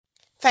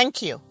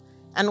Thank you,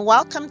 and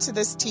welcome to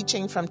this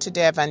teaching from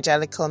Today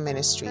Evangelical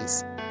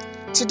Ministries.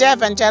 Today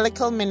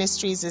Evangelical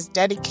Ministries is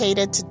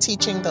dedicated to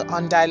teaching the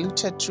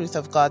undiluted truth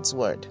of God's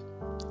Word.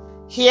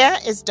 Here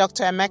is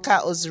Dr.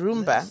 Emeka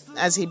Ozurumba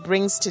as he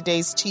brings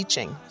today's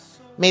teaching.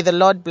 May the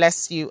Lord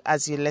bless you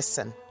as you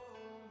listen.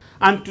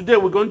 And today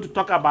we're going to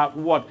talk about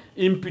what?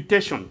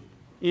 Imputation.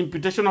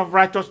 Imputation of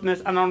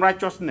righteousness and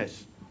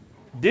unrighteousness.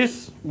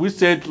 This, we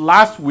said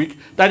last week,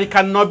 that it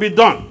cannot be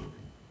done.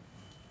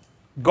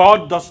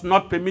 God does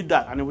not permit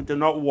that, and it will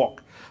not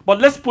work. But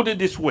let's put it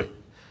this way.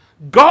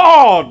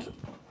 God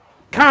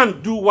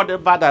can't do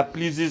whatever that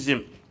pleases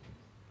him.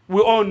 We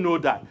all know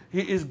that.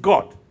 He is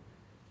God.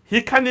 He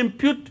can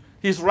impute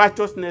his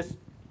righteousness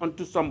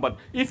unto somebody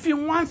if he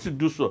wants to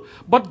do so.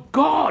 But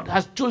God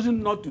has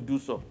chosen not to do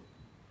so.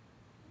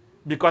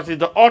 Because he's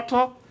the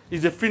author,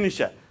 he's the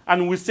finisher.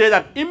 And we say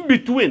that in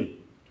between,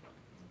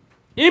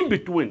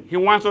 he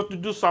wants us to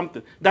do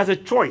something. That's a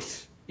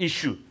choice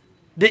issue.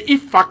 The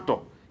if factor.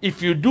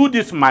 If you do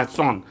this, my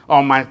son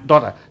or my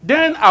daughter,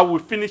 then I will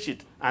finish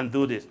it and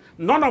do this.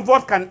 None of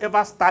us can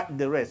ever start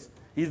the rest.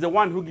 He's the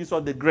one who gives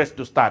us the grace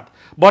to start.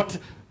 But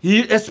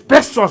he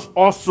expects us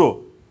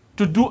also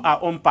to do our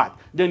own part.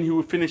 Then he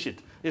will finish it.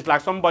 It's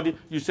like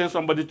you send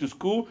somebody to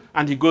school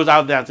and he goes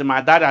out there and says,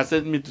 my dad has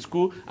sent me to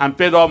school and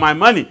paid all my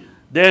money.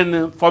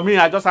 Then for me,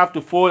 I just have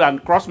to fold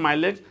and cross my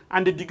legs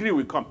and the degree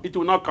will come. It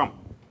will not come.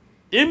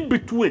 In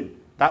between,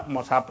 that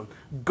must happen.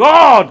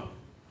 God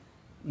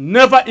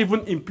never even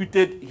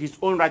imputed his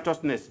own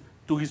righteousness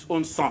to his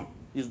own son,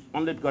 his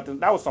only begotten.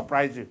 That will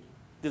surprise you.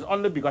 His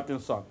only begotten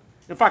son.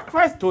 In fact,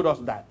 Christ told us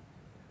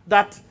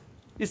that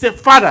he said,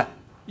 Father,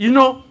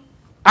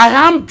 I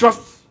am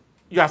just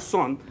your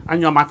son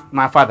and you're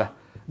my father.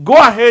 Go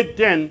ahead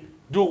then,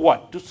 do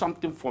what? Do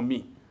something for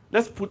me.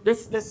 Let's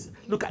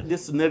look at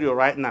this scenario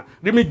right now.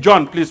 Read me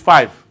John, please,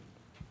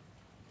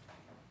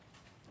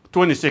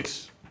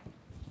 5:26.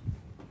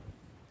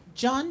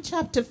 John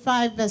chapter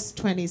 5 verse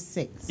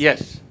 26.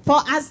 Yes.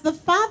 For as the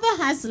Father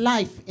has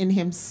life in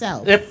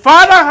himself. The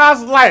Father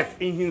has life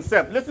in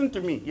himself. Listen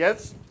to me,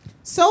 yes?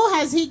 So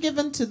has he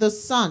given to the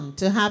Son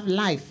to have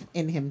life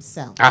in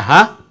himself.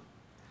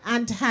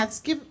 And has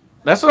given...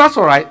 That's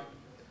all right.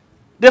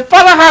 The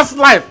Father has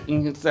life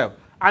in himself.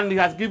 And he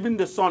has given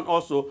the Son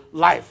also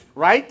life,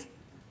 right?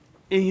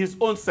 In his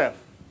own self.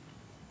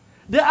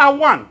 They are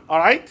one, all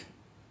right?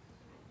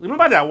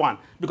 Remember they are one.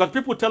 Because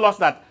people tell us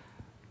that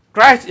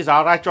Christ is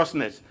our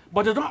righteousness.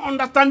 But they don't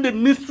understand the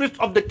mysteries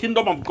of the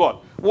kingdom of God.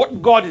 What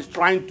God is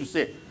trying to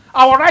say.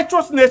 Our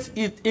righteousness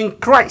is in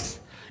Christ.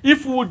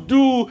 If we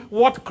do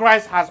what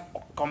Christ has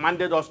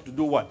commanded us to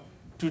do what?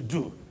 To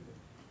do.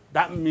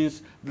 That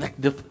means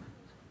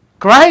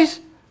Christ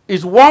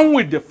is one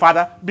with the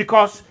Father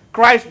because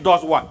Christ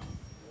does what?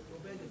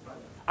 Obey the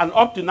Father. And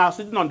up to now,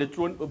 sitting on the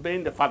throne,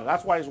 obeying the Father.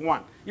 That's why he's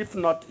one. If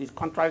not, it's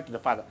contrary to the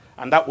Father.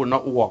 And that will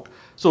not work.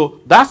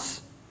 So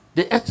that's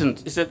the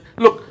essence. He said,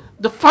 look,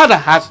 the Father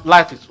has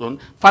life his own.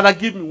 Father,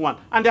 give me one.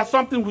 And there's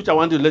something which I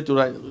want to let you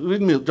write.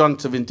 Read me John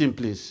 17,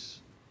 please.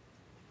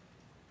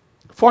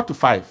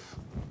 4-5.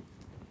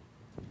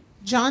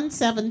 John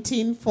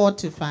 17,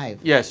 4-5.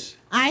 Yes.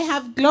 I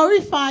have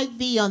glorified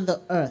thee on the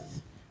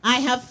earth.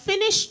 I have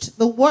finished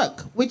the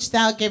work which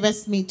thou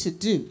gavest me to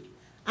do.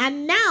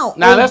 And now...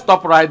 Now let's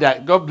stop right there.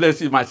 God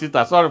bless you, my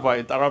sister. Sorry for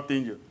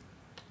interrupting you.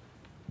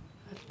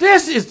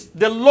 This is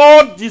the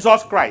Lord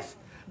Jesus Christ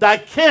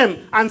that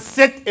came and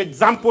set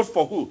examples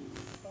for who?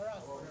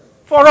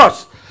 For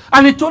us.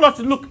 And he told us,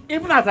 look,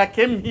 even as I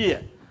came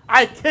here,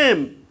 I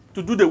came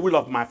to do the will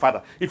of my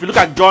Father. If you look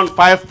at John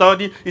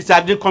 5:30, he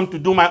said, I didn't come to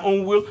do my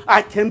own will.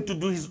 I came to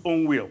do his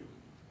own will.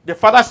 The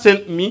Father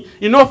sent me.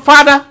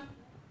 Father,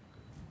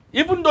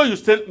 even though you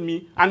sent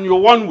me and you're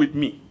one with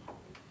me,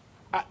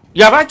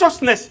 your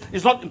righteousness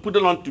is not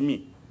imputed unto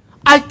me.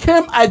 I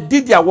came, I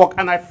did your work,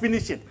 and I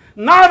finished it.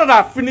 Now that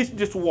I've finished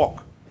this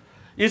work,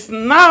 it's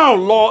now,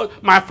 Lord,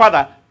 my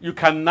Father, you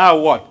can now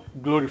what?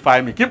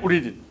 Glorify me. Keep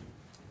reading.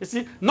 You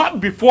see,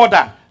 not before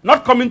that,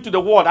 not coming to the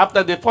world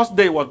after the first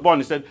day he was born.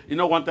 He said,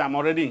 one thing, I'm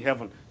already in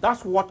heaven.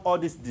 That's what all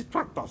these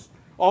detractors,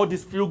 all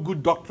these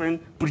feel-good doctrine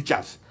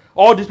preachers,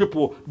 all these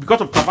people,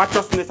 because of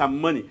covetousness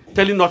and money,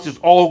 telling us it's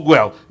all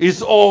well.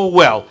 It's all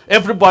well.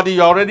 Everybody,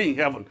 you're already in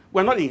heaven.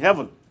 We're not in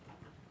heaven.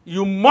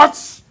 You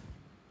must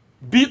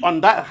be on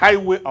that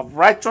highway of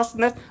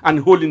righteousness and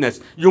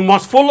holiness. You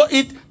must follow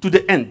it to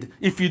the end.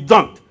 If you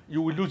don't,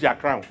 you will lose your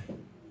crown.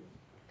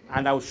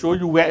 And I will show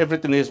you where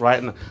everything is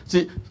right now.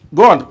 See,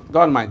 go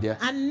on, my dear.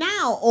 And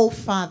now, O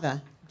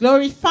Father,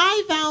 glorify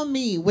thou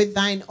me with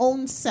thine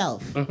own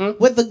self,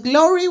 with the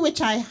glory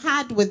which I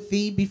had with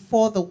thee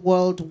before the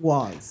world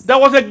was. There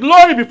was a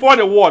glory before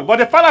the world, but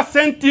the Father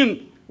sent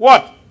him,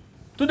 what?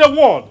 To the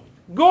world.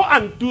 Go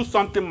and do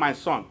something, my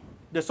son.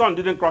 The son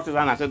didn't cross his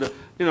hand and said,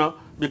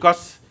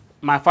 because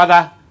my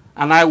Father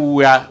and I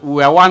we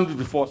were one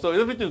before, so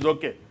everything is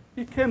okay.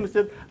 He came and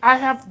said, I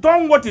have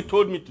done what he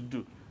told me to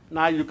do.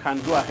 Now you can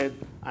go ahead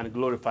and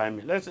glorify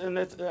me.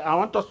 I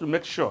want us to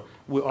make sure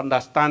we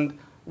understand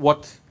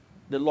what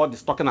the Lord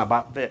is talking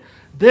about there.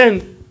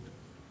 Then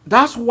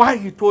That's why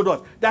he told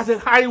us there's a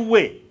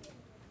highway.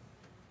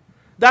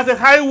 There's a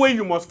highway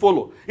you must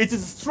follow. It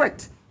is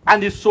straight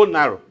and it's so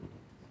narrow.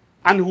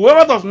 And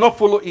whoever does not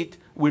follow it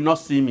will not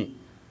see me.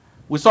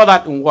 We saw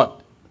that in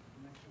what?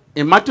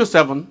 In Matthew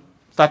 7,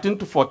 13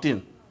 to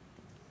 14.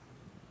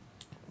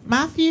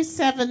 Matthew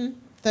 7,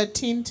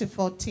 13 to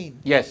 14.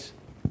 Yes.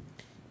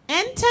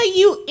 Enter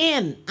you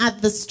in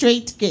at the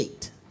straight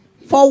gate,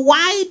 for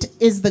wide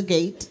is the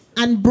gate,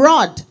 and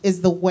broad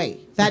is the way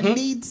that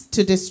leads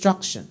to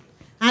destruction.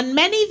 And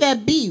many there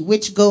be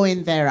which go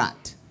in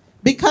thereat.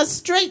 Because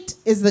straight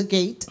is the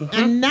gate,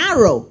 and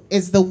narrow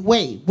is the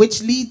way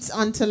which leads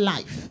unto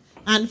life,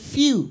 and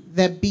few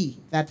there be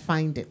that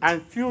find it.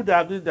 And few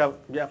there be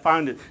that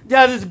find it.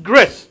 There is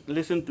grace.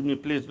 Listen to me,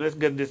 please. Let's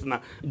get this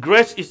now.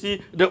 Grace is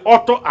the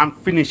author and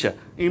finisher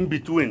in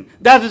between.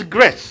 There is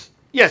grace.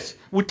 Yes,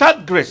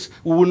 without grace,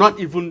 we will not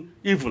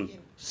even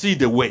see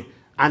the way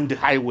and the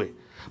highway.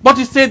 But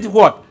he said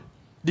what?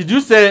 Did you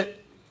say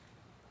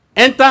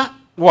enter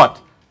what?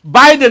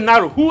 By the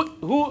narrow.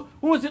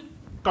 Who is it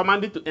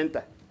commanded to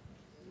enter?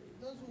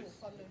 Those who will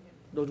follow him.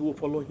 Those who will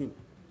follow him.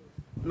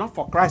 Not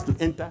for Christ to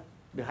enter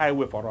the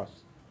highway for us.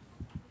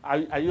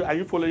 Are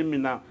you following me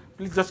now?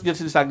 Please just get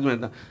to this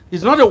argument now.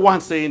 He's not the one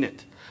saying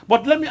it.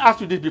 But let me ask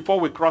you this before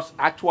we cross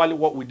actually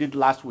what we did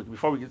last week,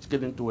 before we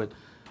get into it.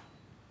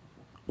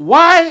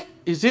 Why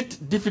is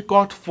it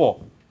difficult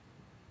for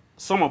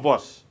some of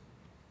us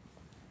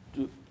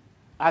to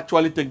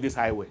actually take this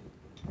highway?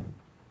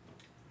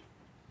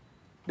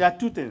 There are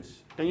two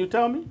things. Can you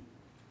tell me?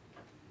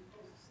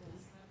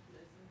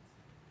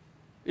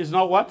 It's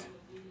not what?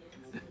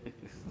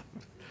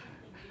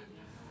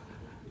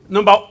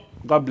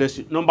 God bless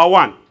you. Number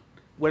one,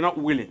 we're not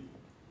willing.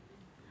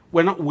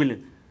 We're not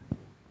willing.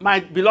 My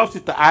beloved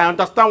sister, I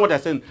understand what they're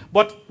saying,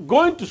 but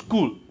going to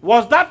school,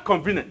 was that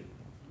convenient?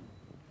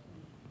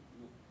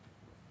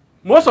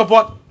 Most of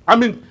what,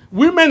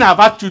 women have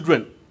had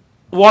children.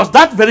 Was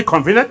that very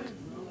convenient?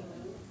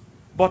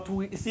 But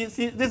we see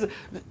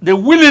the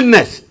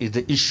willingness is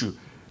the issue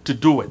to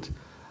do it.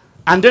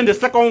 And then the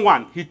second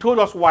one, he told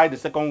us why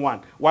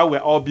we're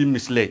all being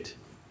misled.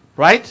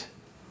 Right?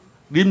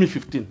 Read me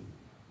 15.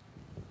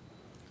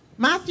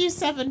 Matthew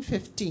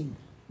 7:15.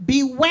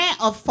 Beware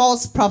of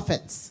false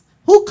prophets,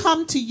 who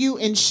come to you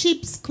in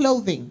sheep's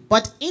clothing,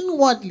 but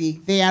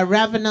inwardly they are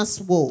ravenous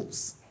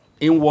wolves.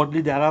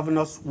 Inwardly they are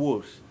ravenous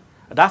wolves.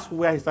 That's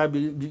where he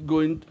started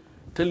going,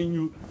 telling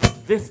you,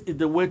 this is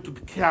the way to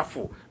be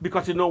careful.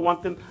 Because you know one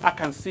thing, I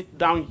can sit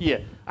down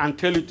here and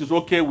tell you it is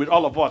okay with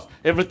all of us.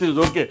 Everything is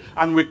okay.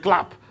 And we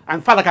clap.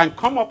 And Father can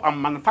come up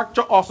and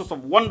manufacture all sorts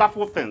of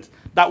wonderful things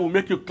that will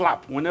make you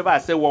clap whenever I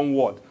say one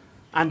word.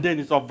 And then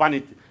it's of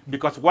vanity.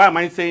 Because why am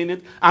I saying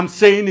it? I'm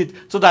saying it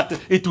so that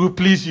it will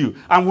please you.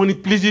 And when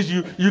it pleases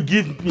you, you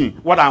give me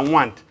what I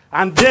want.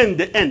 And then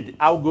the end,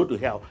 I'll go to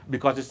hell.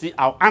 Because you see,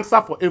 I'll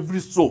answer for every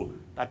soul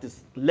that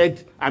is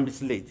led and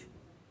misled.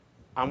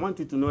 I want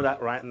you to know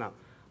that right now.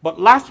 But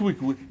last week,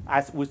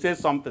 we said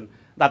something,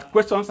 that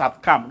questions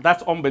have come.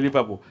 That's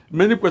unbelievable.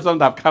 Many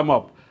questions have come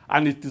up,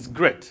 and it is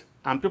great.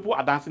 And people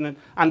are dancing it,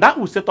 and that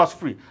will set us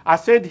free. I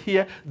said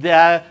here,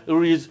 there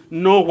is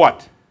no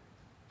what?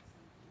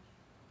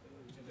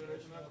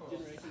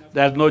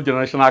 There's no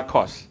generational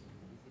curse.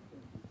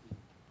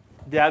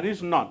 There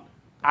is none.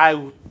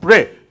 I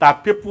pray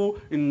that people,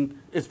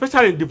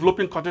 especially in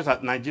developing countries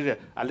like Nigeria,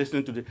 are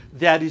listening to this.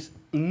 There is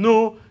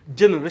no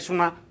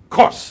generational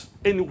curse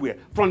anywhere.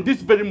 From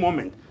this very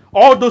moment,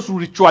 all those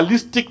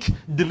ritualistic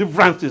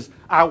deliverances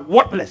are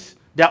worthless.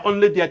 They are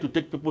only there to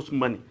take people's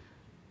money.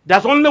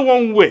 There's only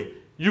one way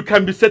you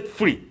can be set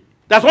free.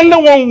 There's only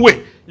one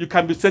way you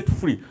can be set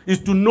free, is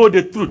to know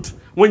the truth.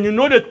 When you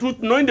know the truth,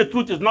 knowing the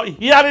truth is not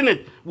hearing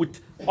it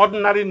with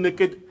ordinary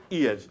naked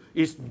ears.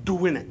 It's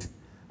doing it.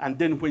 And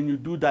then when you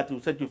do that, it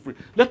will set you free.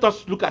 Let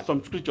us look at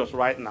some scriptures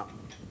right now.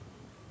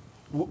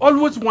 We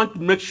always want to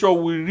make sure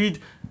we read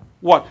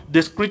what?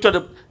 The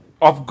scripture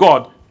of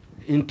God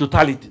in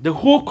totality. The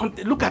whole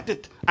content. Look at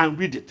it and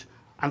read it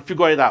and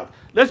figure it out.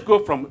 Let's go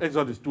from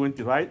Exodus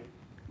 20, right?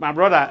 My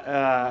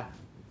brother,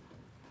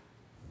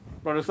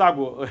 Brother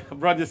Sago,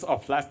 brought this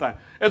up last time.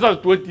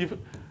 Exodus 20,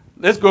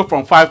 let's go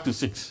from 5 to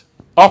 6.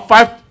 Or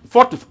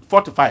 4 to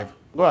 5.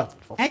 Go ahead.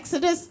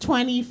 Exodus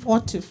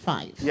 24 to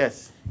 5.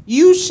 Yes.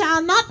 You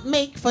shall not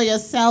make for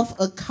yourself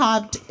a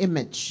carved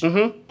image,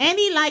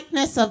 any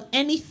likeness of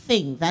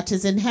anything that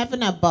is in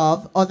heaven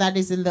above, or that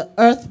is in the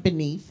earth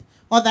beneath,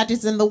 or that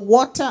is in the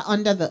water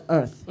under the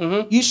earth.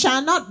 You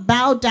shall not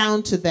bow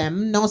down to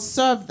them, nor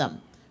serve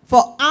them.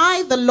 For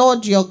I, the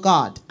Lord your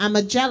God, am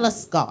a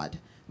jealous God,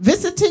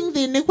 visiting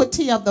the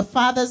iniquity of the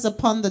fathers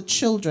upon the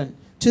children,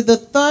 to the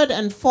third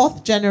and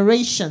fourth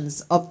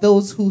generations of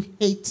those who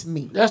hate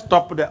me. Let's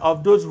stop there.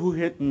 Of those who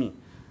hate me.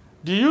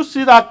 Do you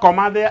see that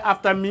command there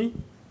after me?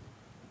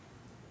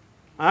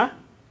 Huh?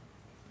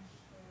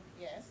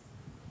 Yes.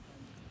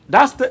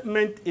 That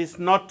statement is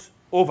not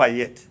over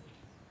yet.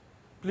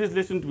 Please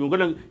listen to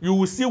me. You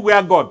will see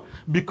where God,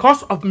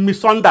 because of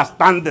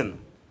misunderstanding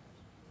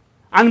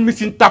and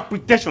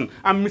misinterpretation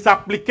and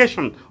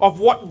misapplication of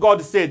what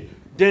God said,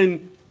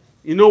 then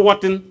You know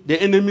what? The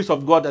enemies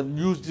of God have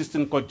used this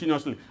thing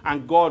continuously,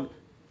 and God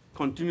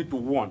continued to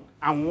warn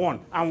and warn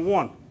and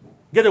warn.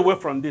 Get away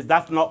from this.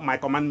 That's not my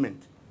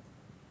commandment.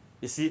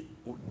 You see,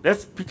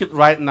 let's pick it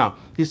right now.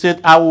 He said,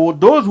 I will,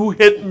 those who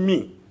hate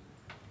me,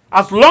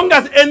 as long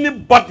as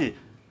anybody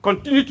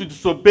continue to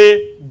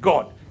disobey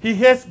God, he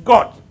hates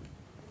God.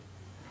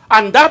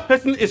 And that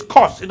person is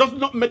cursed. It does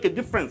not make a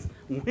difference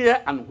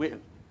where and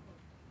when.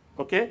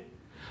 Okay?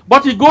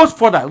 But he goes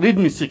further. Read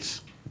me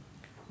 6.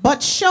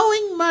 But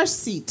showing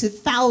mercy to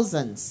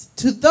thousands,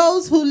 to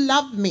those who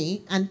love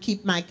me and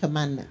keep my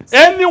commandments.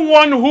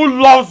 Anyone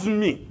who loves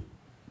me.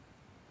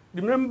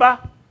 Remember,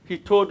 he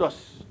told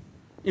us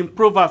in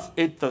Proverbs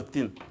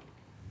 8:13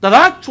 that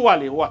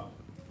actually what?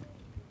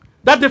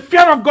 That the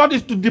fear of God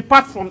is to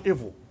depart from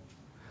evil.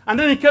 And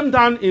then he came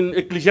down in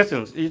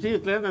Ecclesiastes. You see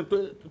Ecclesiastes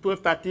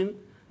 12:13?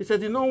 He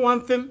said, you know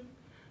one thing?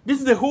 This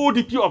is the whole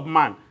duty of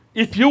man.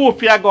 If you will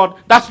fear God,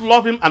 that's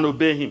love him and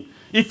obey him.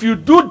 If you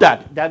do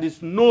that, there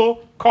is no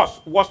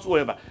cost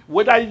whatsoever.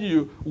 Whether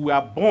you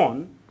were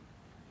born,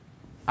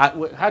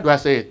 how do I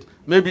say it?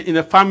 Maybe in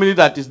a family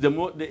that is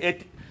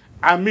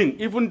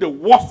even the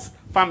worst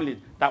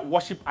family that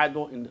worship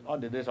idol in all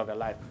the days of their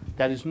life,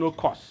 there is no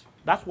cost.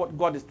 That's what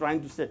God is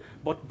trying to say.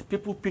 But the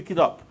people pick it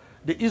up.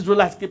 The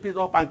Israelites keep it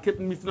up and keep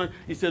missing it.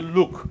 He said,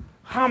 look,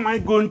 how am I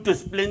going to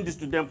explain this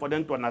to them for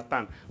them to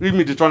understand? Read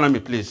me Deuteronomy,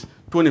 please.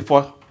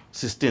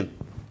 24:16.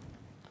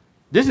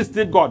 This is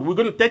still God. We're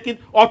going to take it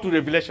all to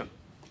Revelation.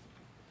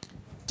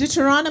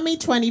 Deuteronomy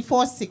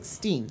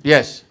 24:16.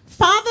 Yes.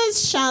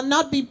 Fathers shall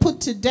not be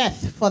put to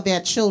death for their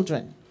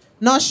children,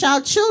 nor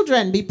shall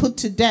children be put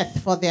to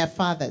death for their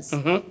fathers.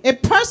 A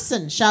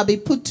person shall be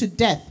put to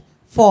death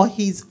for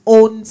his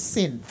own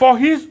sin. For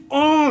his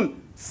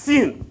own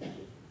sin.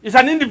 It's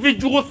an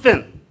individual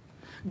sin.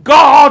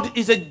 God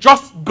is a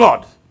just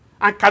God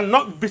and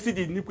cannot visit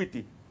the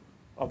iniquity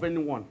of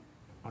anyone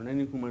on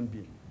any human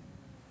being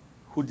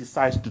who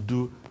decides to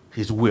do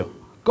his will.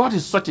 God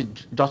is such a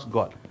just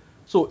God.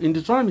 So in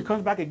Deuteronomy, he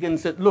comes back again and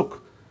said,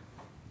 look,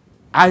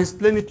 I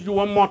explained it to you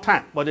one more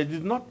time, but they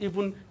did not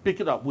even pick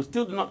it up. We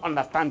still do not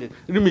understand it.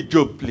 Read me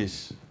Job,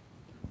 please.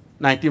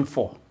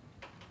 19:4.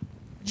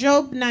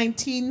 Job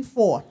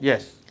 19:4.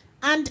 Yes.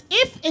 And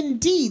if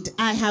indeed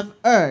I have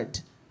erred,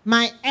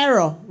 my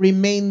error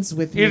remains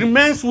with me. It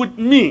remains with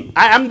me.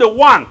 I am the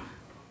one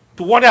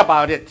to worry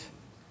about it,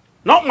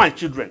 not my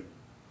children.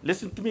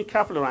 Listen to me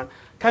carefully, Ryan.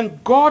 Can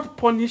God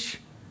punish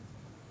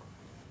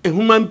a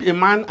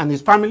man and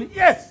his family?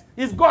 Yes,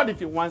 he's God if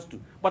he wants to.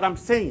 But I'm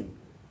saying,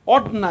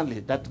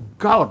 ordinarily, that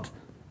God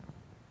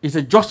is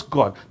a just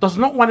God, does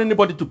not want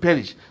anybody to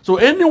perish. So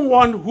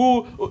anyone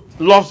who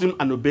loves him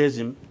and obeys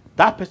him,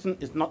 that person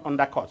is not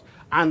under curse.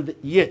 And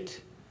yet,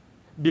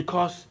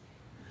 because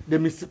the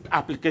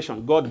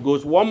misapplication, God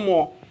goes one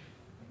more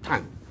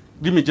time.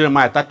 Give me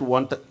Jeremiah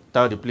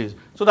 31:30, please,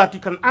 so that you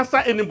can answer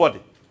anybody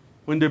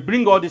when they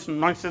bring all this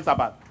nonsense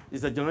about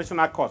it's a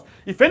generational curse.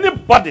 If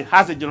anybody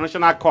has a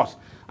generational curse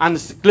and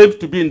claims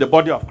to be in the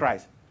body of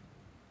Christ,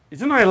 is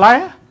he not a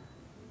liar?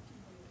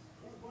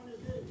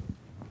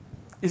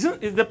 Is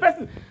the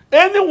person,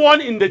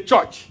 anyone in the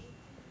church,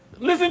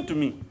 listen to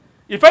me,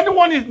 if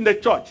anyone is in the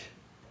church,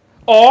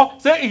 or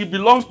say he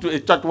belongs to a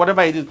church,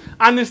 whatever it is,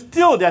 and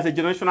still there's a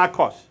generational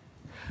curse,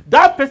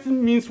 that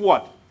person means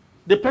what?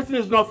 The person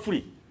is not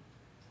free.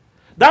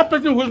 That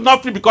person who is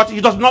not free because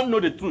he does not know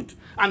the truth.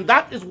 And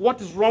that is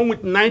what is wrong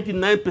with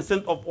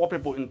 99% of all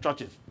people in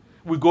churches.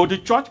 We go to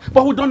church,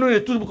 but we don't know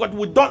the truth because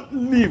we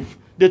don't live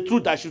the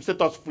truth that should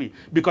set us free.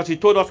 Because he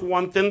told us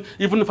one thing,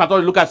 even if I thought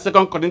you look at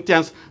 2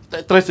 Corinthians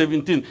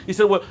 3:17, he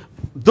said, well,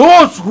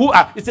 those who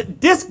are, he said,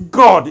 this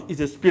God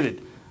is a spirit.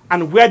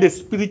 And where the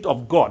spirit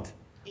of God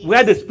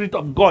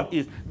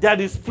is,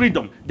 there is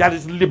freedom, there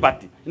is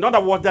liberty. In other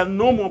words, there is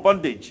no more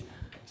bondage.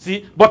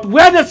 See, but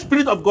where the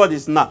spirit of God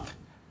is not,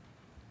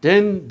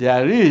 then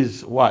there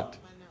is what?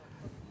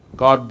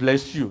 God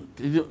bless you.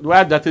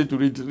 Where that is to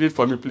read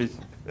for me, please.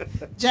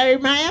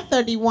 Jeremiah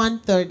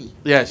 31:30.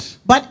 Yes.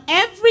 But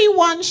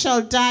everyone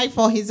shall die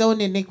for his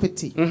own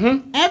iniquity.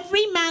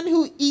 Every man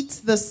who eats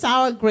the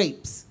sour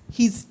grapes,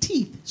 his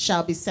teeth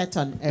shall be set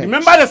on edge.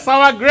 Remember the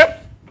sour grape?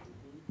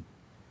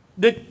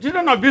 The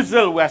children of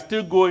Israel were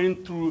still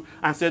going through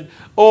and said,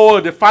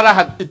 oh, the father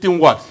had eaten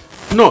what?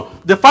 No,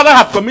 the father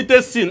had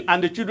committed sin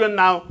and the children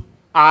now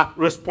are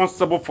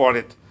responsible for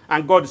it.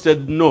 And God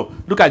said, no.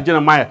 Look at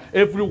Jeremiah.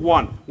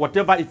 Everyone,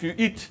 whatever, if you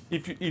eat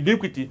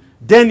iniquity,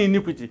 then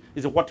iniquity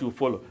is what you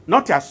follow.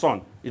 Not your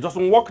son. It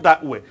doesn't work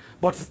that way.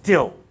 But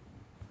still,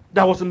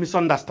 there was a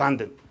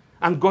misunderstanding.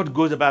 And God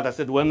goes about it and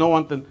said, well, no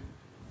one thing.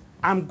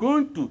 I'm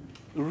going to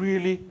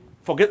really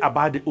forget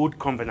about the old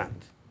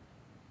covenant.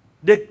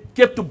 They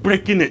kept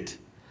breaking it.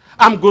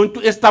 I'm going to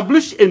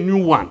establish a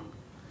new one.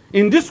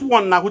 In this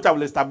one now, which I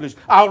will establish,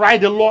 I'll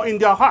write the law in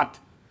their heart.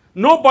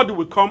 Nobody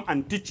will come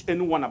and teach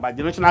anyone about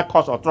generational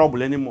curse or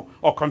trouble anymore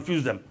or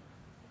confuse them.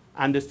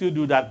 And they still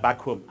do that back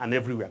home and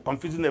everywhere,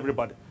 confusing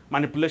everybody.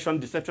 Manipulation,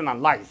 deception,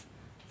 and lies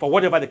for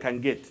whatever they can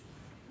get.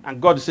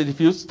 And God said, if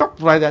you stop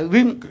right there,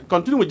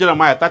 continue with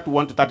Jeremiah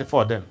 31 to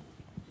 34 then.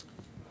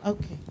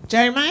 Okay.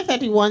 Jeremiah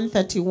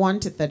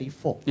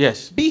 31:31-34.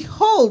 Yes.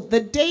 Behold, the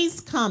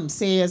days come,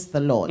 says the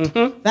Lord,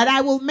 that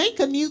I will make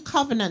a new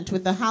covenant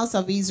with the house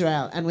of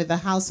Israel and with the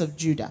house of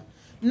Judah.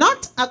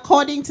 Not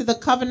according to the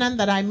covenant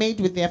that I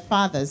made with their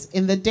fathers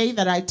in the day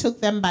that I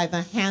took them by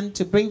the hand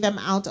to bring them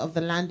out of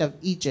the land of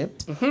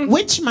Egypt,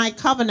 which my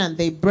covenant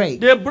they break.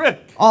 They break.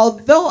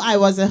 Although I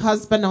was a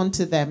husband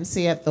unto them,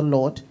 saith the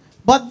Lord.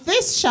 But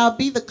this shall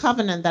be the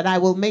covenant that I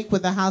will make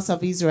with the house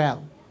of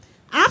Israel.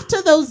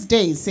 After those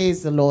days,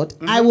 says the Lord,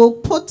 I will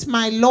put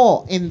my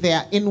law in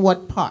their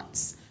inward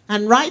parts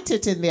and write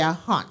it in their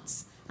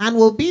hearts, and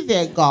will be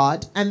their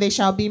God, and they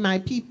shall be my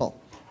people.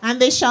 And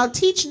they shall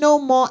teach no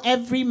more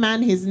every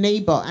man his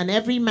neighbor and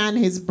every man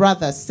his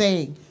brother,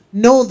 saying,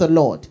 Know the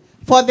Lord.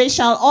 For they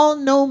shall all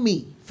know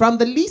me, from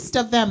the least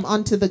of them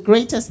unto the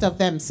greatest of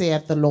them,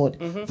 saith the Lord.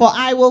 For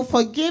I will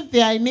forgive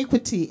their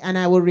iniquity, and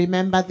I will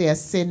remember their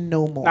sin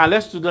no more. Now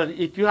let's do that.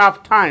 If you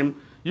have time,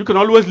 you can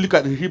always look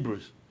at the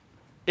Hebrews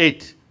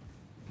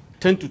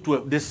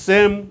 8:10-12. The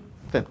same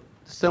thing.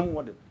 The same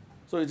word.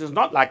 So it is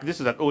not like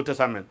this is an Old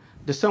Testament.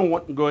 The same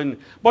word going.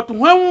 But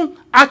when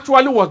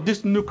actually was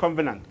this new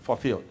covenant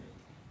fulfilled?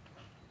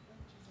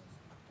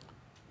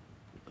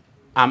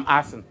 I'm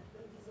asking.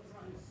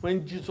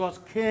 When Jesus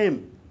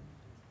came.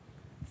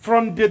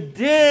 From the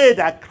day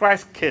that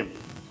Christ came.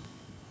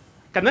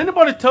 Can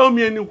anybody tell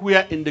me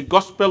anywhere in the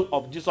gospel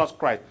of Jesus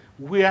Christ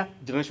where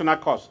generational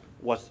curse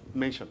was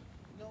mentioned?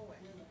 Nowhere.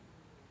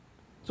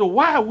 So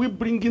why are we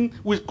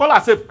we call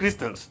ourselves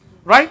Christians,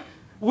 right?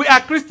 We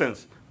are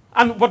Christians.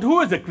 But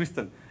who is a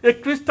Christian? A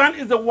Christian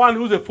is the one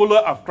who's a follower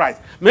of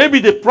Christ. Maybe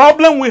the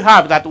problem we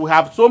have that we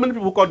have so many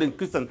people called them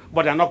Christians,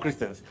 but they're not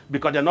Christians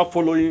because they're not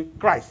following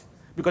Christ.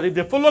 Because if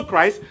they follow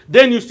Christ,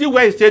 then you see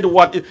where he said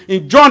what?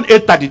 In John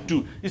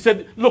 8:32, he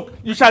said, look,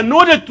 you shall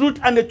know the truth,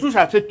 and the truth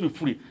shall set you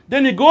free.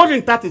 Then he goes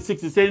in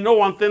 36, he says, you know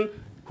one thing?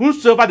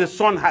 Whosoever the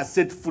Son has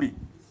set free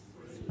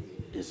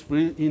is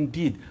free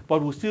indeed.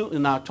 But we still,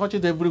 in our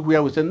churches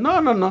everywhere, we say,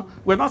 no,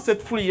 we're not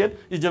set free yet.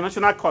 It's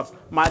generational curse.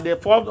 They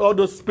fall all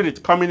those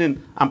spirits coming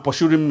in and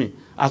pursuing me.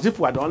 As if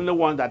we're the only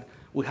one that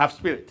we have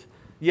spirit.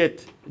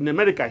 Yet, in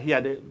America here,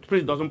 the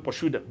spirit doesn't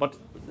pursue them, but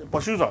it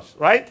pursues us,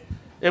 right?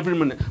 Every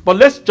minute. But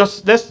this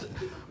is the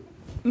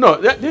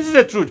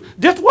truth.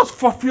 This was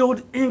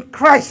fulfilled in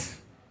Christ.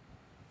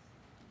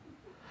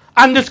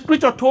 And the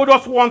scripture told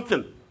us one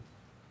thing.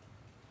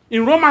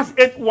 In Romans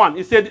 8:1,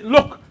 it said,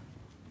 look,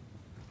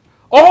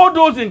 all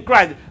those in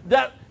Christ,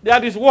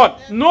 there is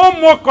what? No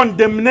more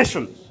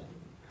condemnation.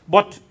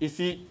 But you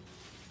see,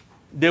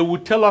 they will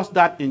tell us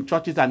that in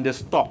churches and they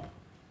stop.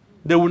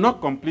 They will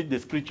not complete the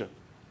scripture.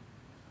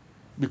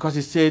 Because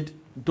it said,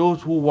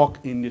 those who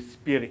walk in the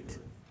Spirit.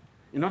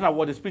 In other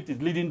words, the Spirit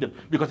is leading them.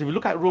 Because if you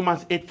look at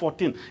Romans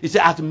 8:14, it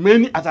says, as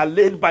many as are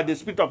led by the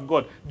Spirit of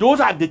God, those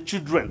are the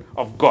children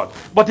of God.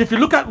 But if you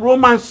look at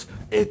Romans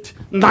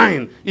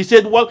 8:9, it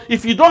said, well,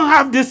 if you don't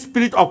have this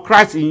Spirit of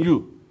Christ in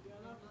you,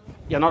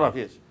 you're not of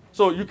His.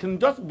 So you can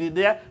just be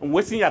there and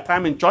wasting your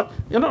time in church,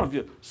 you're not of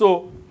His.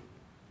 So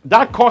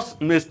that curse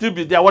may still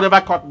be there, whatever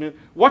curse means.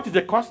 What is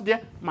the curse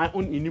there? My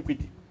own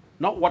iniquity.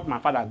 Not what my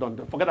father has done.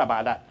 Don't forget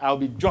about that. I'll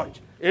be judged.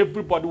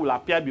 Everybody will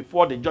appear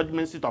before the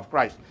judgment seat of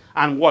Christ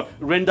and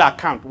render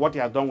account what he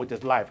has done with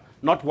his life,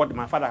 not what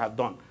my father has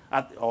done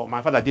or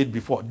my father did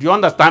before. Do you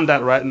understand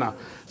that right now?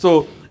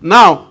 So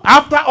now,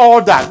 after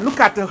all that, look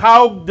at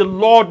how the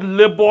Lord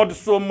labored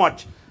so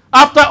much.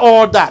 After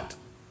all that,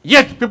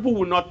 yet people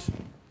will not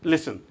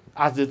listen,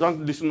 as they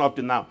don't listen up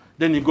to now.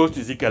 Then he goes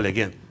to Ezekiel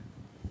again.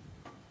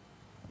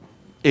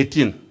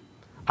 18.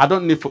 I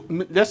don't need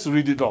let's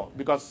read it all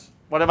because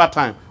whatever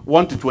time,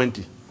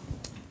 1-20.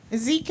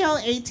 Ezekiel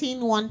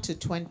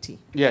 18:1-20.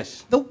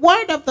 Yes. The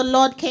word of the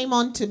Lord came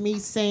unto me,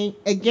 saying,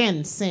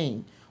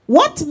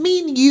 What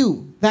mean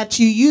you that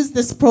you use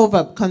this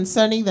proverb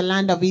concerning the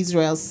land of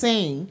Israel,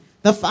 saying,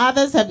 the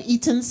fathers have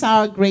eaten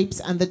sour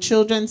grapes, and the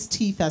children's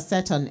teeth are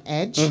set on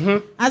edge?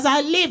 As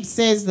I live,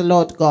 says the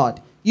Lord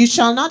God, you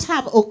shall not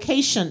have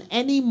occasion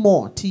any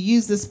more to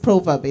use this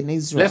proverb in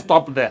Israel. Let's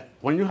stop there.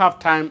 When you have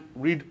time,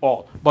 read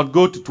all. But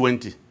go to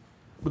 20.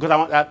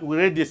 Because we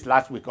read this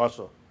last week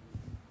also.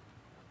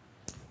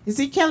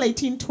 Ezekiel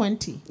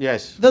 18:20.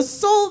 Yes. The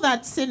soul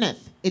that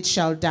sinneth, it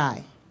shall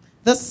die.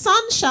 The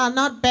son shall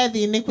not bear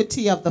the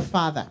iniquity of the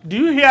father. Do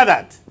you hear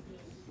that?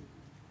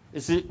 You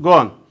see, go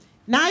on.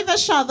 Neither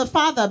shall the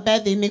father bear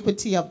the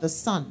iniquity of the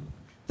son.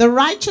 The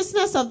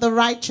righteousness of the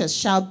righteous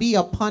shall be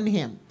upon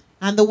him,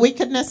 and the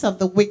wickedness of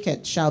the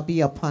wicked shall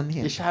be upon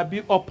him. It shall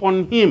be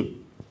upon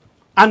him.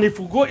 And if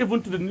we go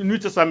even to the New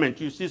Testament,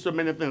 you see so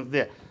many things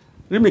there.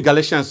 Read me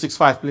Galatians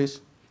 6:5,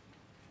 please.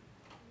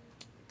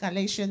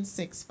 Galatians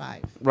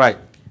 6:5. Right.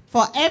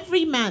 For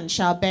every man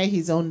shall bear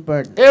his own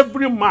burden.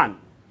 Every man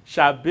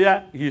shall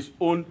bear his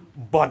own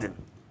burden.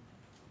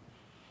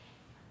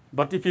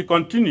 But if you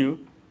continue,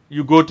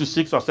 you go to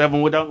 6 or 7.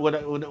 We're not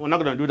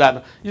going to do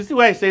that. You see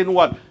where he's saying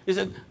what? He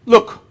said,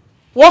 look,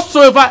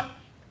 whatsoever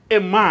a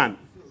man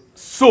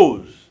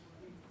sows,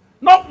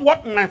 not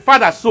what my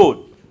father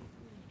sowed.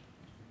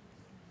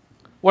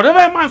 Whatever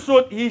a man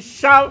sowed, he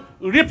shall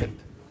reap it.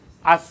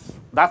 As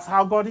that's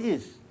how God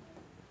is.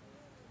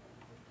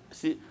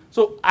 See,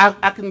 so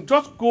I can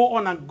just go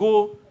on and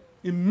go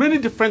in many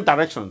different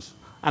directions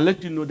and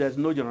let you know there's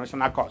no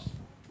generational curse.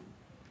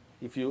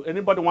 If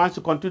anybody wants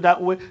to continue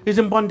that way, he's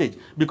in bondage.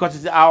 Because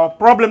it's our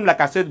problem,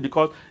 like I said,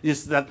 because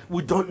it's that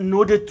we don't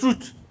know the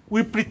truth.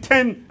 We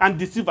pretend and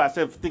deceive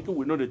ourselves thinking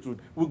we know the truth.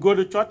 We go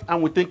to church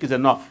and we think it's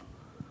enough.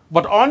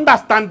 But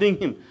understanding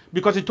him,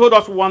 because he told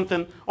us one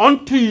thing,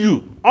 unto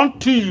you,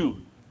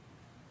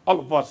 all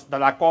of us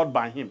that are called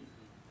by him.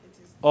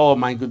 Oh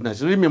my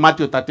goodness. Read me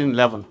Matthew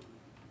 13:11.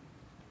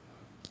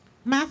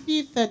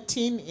 Matthew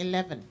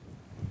 13:11.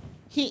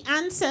 He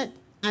answered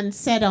and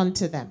said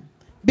unto them,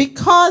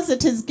 because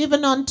it is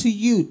given unto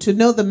you to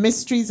know the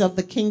mysteries of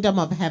the kingdom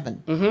of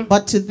heaven,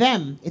 but to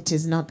them it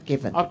is not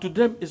given. To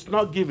them it's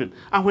not given.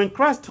 And when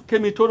Christ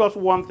came, he told us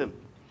one thing.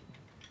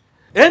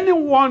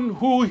 Anyone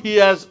who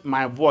hears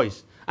my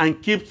voice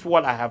and keeps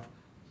what I have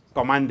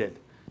commanded,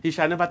 he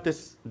shall never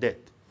taste death.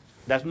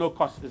 There's no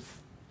curse.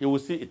 He will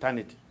see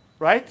eternity.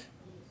 Right?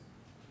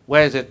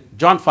 Where is it?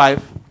 John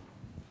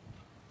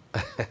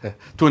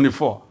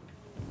 5:24.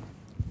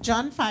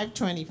 John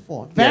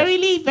 5:24.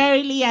 Verily,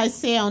 verily, I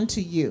say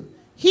unto you,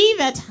 he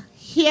that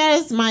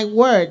hears my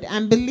word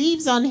and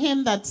believes on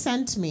him that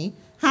sent me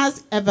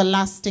has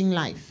everlasting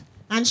life,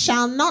 and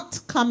shall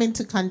not come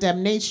into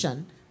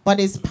condemnation, but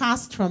is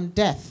passed from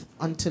death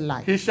unto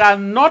life. He shall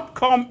not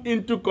come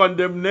into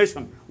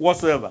condemnation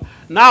whatsoever.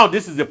 Now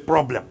this is a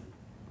problem.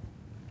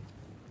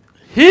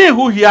 He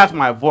who hears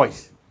my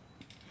voice,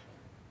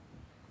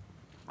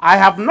 I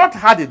have not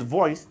heard his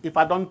voice if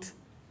I don't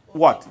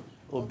what?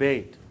 Obey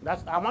it.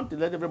 I want to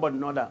let everybody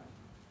know that.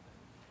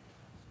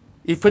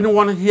 If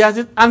anyone hears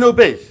it and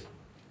obeys,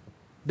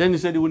 then he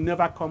said he will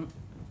never come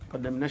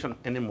condemnation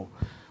anymore.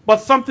 But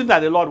something that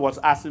the Lord was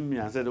asking me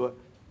and said, well,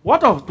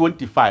 what of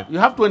 25? You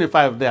have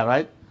 25 there,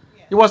 right?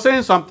 Yeah. He was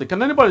saying something.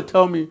 Can anybody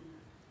tell me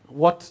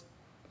what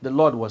the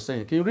Lord was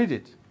saying? Can you read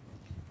it?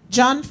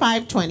 John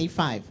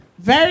 5:25.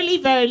 Verily,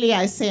 verily,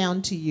 I say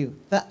unto you,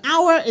 the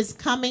hour is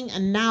coming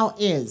and now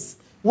is,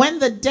 when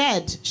the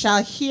dead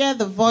shall hear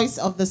the voice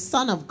of the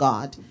Son of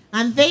God,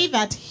 and they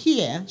that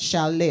hear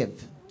shall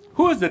live.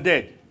 Who is the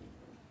dead?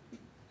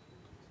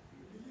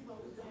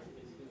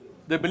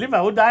 The believer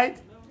who died?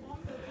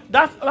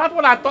 That's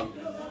what I thought.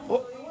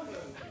 Oh,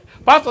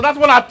 Pastor, that's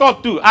what I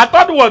thought too. I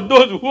thought it was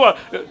those who are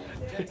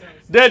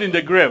dead in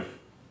the grave.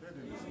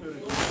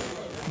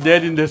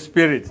 Dead in the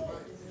spirit.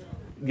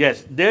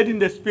 Yes, dead in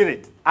the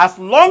spirit. As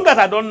long as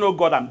I don't know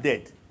God, I'm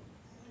dead.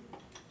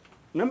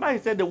 Remember he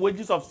said the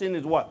wages of sin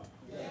is what?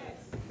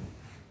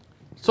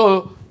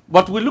 So,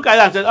 but we look at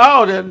it and say,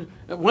 oh, then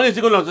when is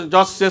he going to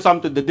just say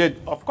something to the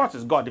dead? Of course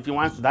it's God. If he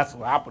wants to, that's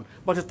what happened.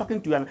 But he's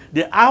talking to you, and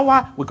the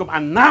hour will come,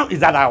 and now is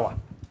that hour.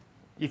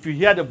 If you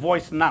hear the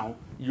voice now,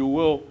 you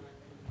will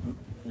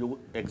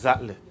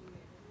exactly.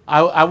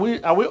 Are we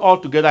all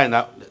together in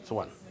that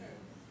one?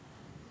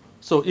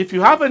 So if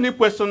you have any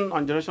question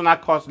on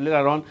generational curse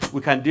later on,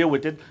 we can deal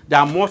with it. There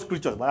are more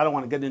scriptures, but I don't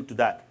want to get into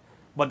that.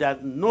 But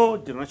there's no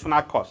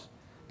generational curse.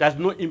 There's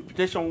no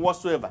imputation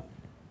whatsoever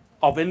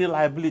of any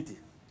liability.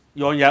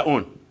 You're on your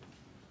own.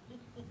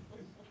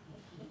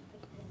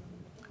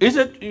 Is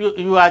it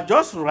you are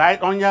just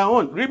right on your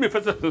own? Read me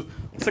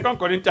 2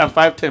 Corinthians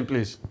 5:10,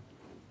 please.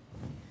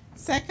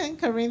 2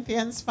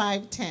 Corinthians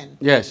 5:10.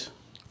 Yes.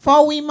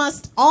 For we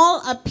must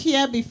all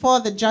appear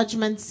before the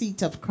judgment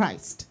seat of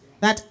Christ,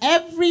 that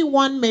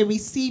everyone may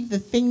receive the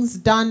things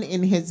done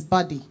in his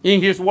body.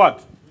 In his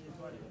what?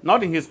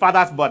 Not in his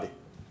father's body.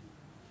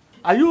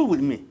 Are you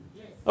with me?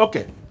 Yes.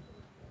 Okay.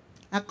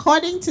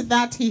 According to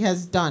that he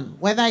has done,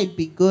 whether it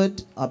be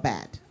good or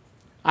bad.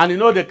 And you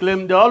know they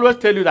claim, they always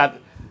tell you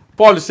that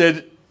Paul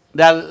said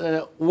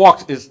that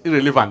works is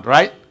irrelevant,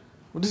 right?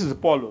 Well, this is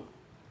Paul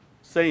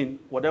saying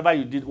whatever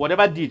you did,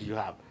 whatever deed you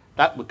have,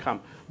 that will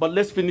come. But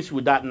let's finish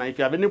with that now. If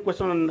you have any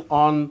question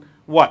on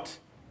what?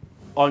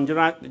 On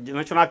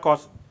generational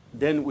curse,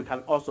 then we can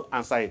also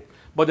answer it.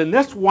 But the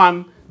next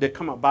one they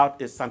come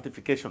about is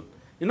sanctification.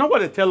 You know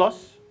what they tell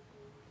us?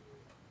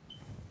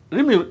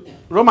 Read me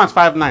Romans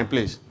 5:9,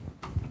 please.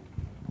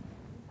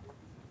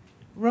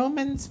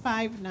 Romans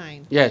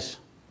 5:9. Yes.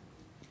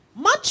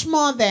 Much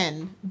more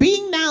then,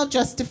 being now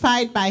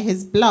justified by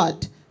his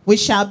blood, we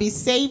shall be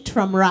saved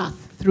from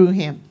wrath through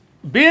him.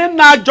 Being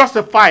now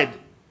justified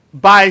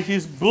by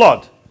his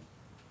blood.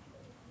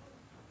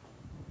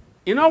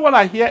 You know what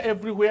I hear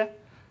everywhere?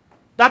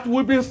 That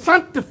we've been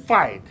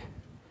sanctified.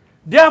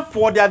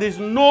 Therefore, there is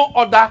no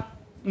other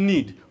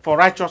need for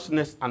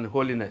righteousness and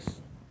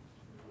holiness.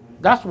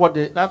 That's what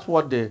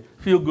the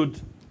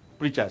feel-good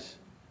preachers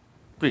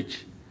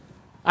preach.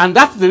 And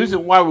that's the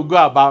reason why we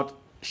go about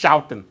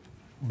shouting,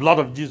 blood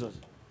of Jesus.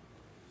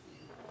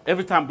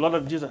 Every time, blood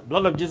of Jesus,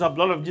 blood of Jesus,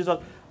 blood of Jesus.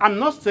 I'm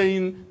not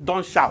saying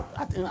don't shout.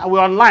 We're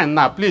online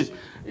now, please.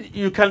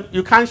 You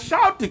can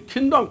shout, the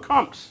kingdom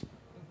comes.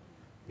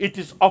 It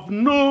is of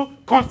no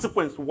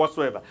consequence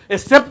whatsoever,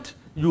 except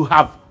you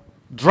have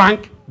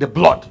drank the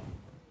blood.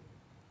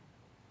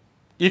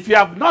 If you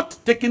have not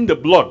taken the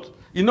blood,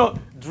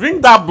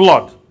 drink that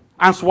blood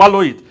and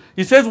swallow it.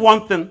 He says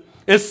one thing,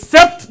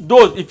 Except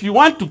those, if you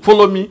want to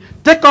follow me,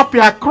 take up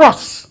your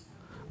cross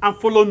and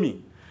follow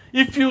me.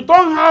 If you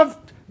don't have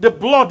the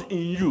blood in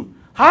you,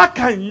 how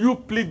can you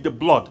plead the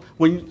blood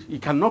when you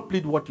cannot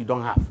plead what you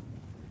don't have?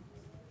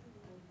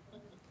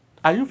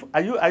 Are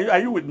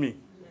you with me?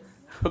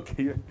 Yes.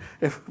 Okay,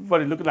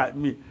 everybody looking at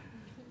me.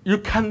 You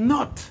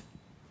cannot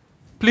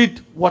plead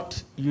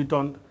what you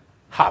don't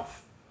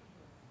have.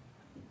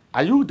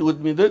 Are you with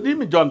me? Read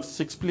me John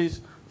 6,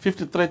 please.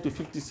 53 to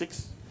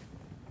 56.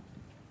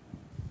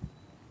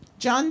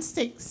 John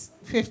 6,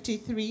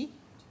 53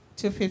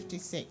 to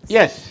 56.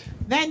 Yes.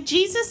 Then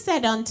Jesus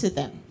said unto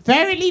them,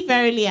 Verily,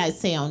 verily, I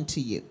say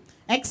unto you,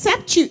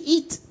 except you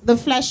eat the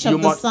flesh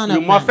of the Son of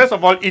Man. You must first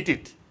of all eat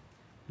it.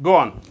 Go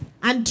on.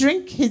 And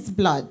drink his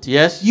blood.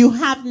 Yes. You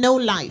have no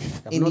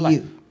life in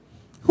you.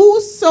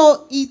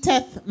 Whoso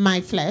eateth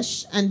my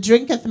flesh and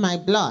drinketh my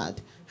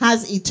blood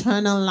has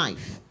eternal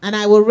life, and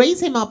I will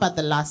raise him up at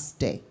the last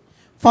day.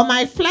 For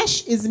my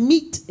flesh is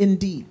meat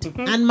indeed,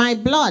 and my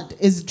blood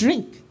is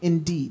drink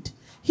indeed.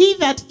 He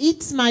that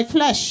eats my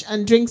flesh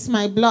and drinks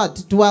my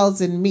blood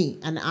dwells in me,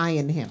 and I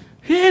in him.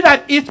 He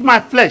that eats my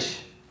flesh,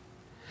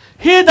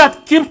 he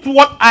that keeps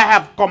what I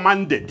have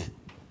commanded,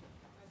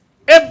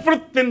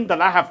 everything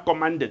that I have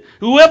commanded,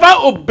 whoever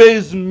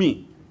obeys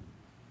me,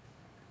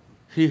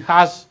 he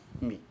has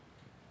me.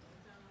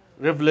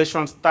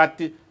 Revelation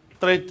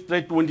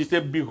 33:20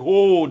 says,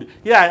 Behold,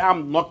 here I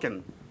am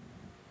knocking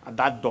at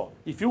that door.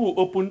 If you will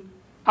open,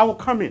 I will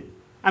come in.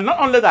 And not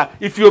only that,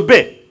 if you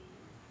obey,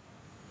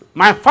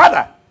 my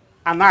Father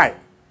and I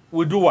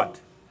will do what?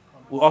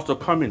 Will also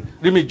come in.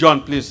 Read me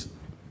John, please.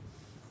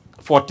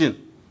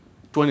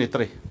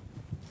 14:23.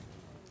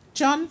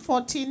 John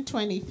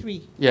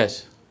 14:23.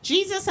 Yes.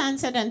 Jesus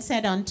answered and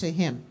said unto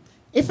him,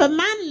 If a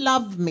man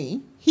love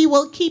me, he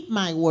will keep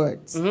my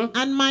words,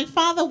 and my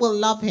Father will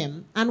love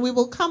him, and we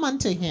will come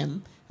unto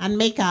him and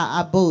make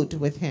our abode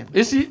with him.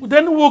 You see,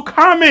 then we will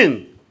come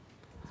in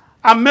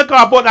and make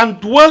our abode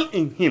and dwell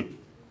in him.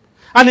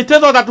 And he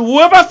tells us that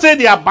whoever said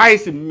he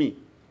abides in me,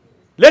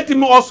 let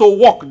him also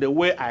walk the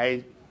way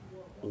I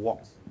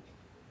walk.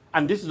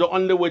 And this is the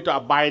only way to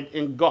abide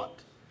in God.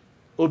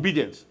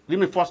 Obedience. Read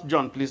me 1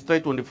 John, please,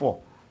 3:24.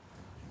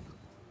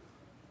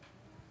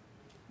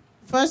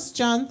 1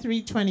 John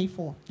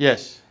 3:24.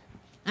 Yes.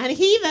 And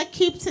he that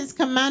keeps his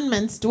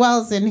commandments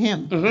dwells in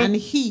him, and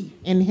he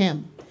in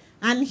him.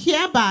 And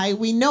hereby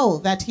we know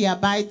that he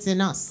abides in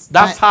us.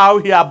 That's how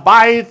he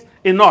abides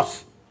in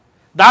us.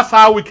 That's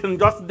how we can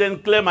just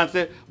then claim and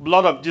say,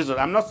 blood of Jesus.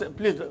 I'm not saying,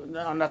 please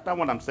understand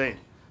what I'm saying.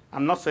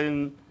 I'm not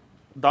saying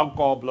don't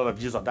call blood of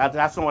Jesus.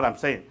 That's not what I'm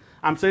saying.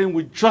 I'm saying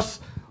we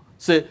just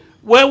say,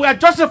 well, we are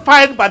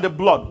justified by the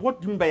blood. What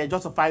do you mean by you're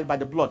justified by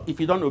the blood? If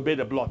you don't obey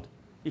the blood,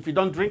 if you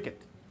don't drink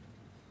it.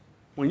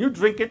 When you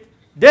drink it,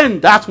 then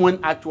that's when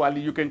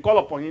actually you can call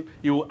upon him,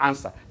 he will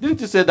answer.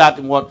 Didn't you say that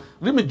in what?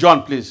 Read me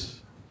John,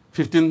 please.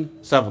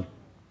 15:7.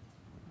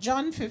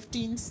 John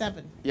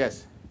 15:7.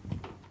 Yes.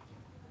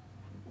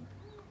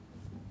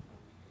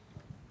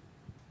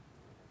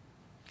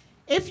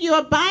 If you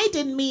abide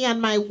in me and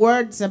my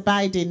words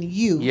abide in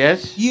you,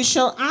 yes, you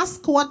shall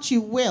ask what you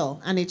will,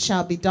 and it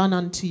shall be done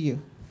unto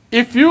you.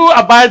 If you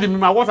abide in me,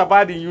 my words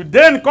abide in you,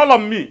 then call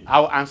on me, I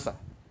will answer.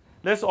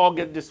 Let's all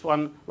get this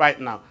one right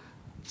now.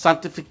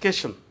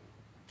 Sanctification.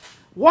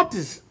 What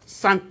is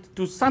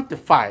to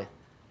sanctify?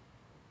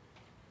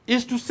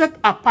 Is to set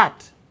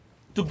apart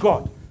to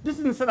God. This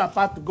isn't set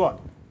apart to God.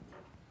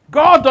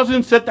 God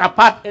doesn't set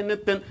apart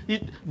anything.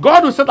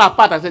 God will set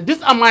apart and say,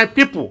 these are my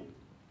people.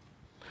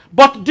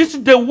 But this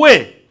is the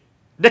way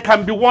they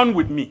can be one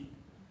with me.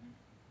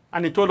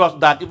 And he told us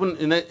that even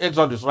in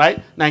Exodus,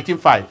 right?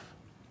 19:5.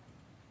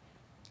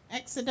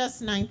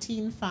 Exodus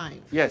 19:5.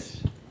 Yes.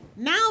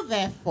 Now,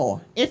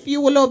 therefore, if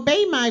you will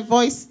obey my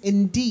voice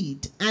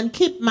indeed and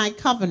keep my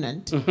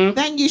covenant,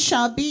 then you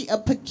shall be a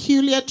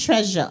peculiar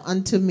treasure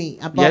unto me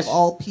above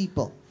all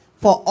people,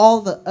 for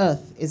all the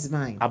earth is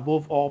mine.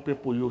 Above all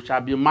people you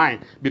shall be mine,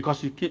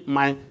 because you keep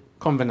my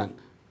covenant.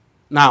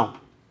 Now,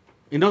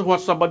 you know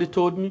what somebody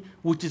told me,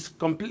 which is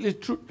completely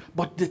true,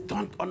 but they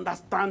don't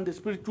understand the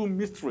spiritual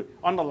mystery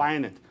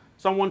underlying it.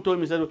 Someone told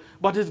me, said,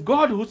 but it's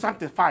God who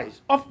sanctifies.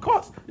 Of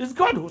course, it's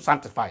God who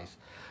sanctifies.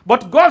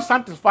 But God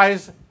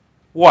sanctifies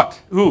what?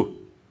 Who?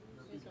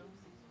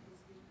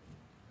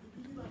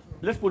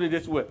 Let's put it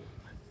this way.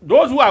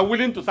 Those who are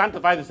willing to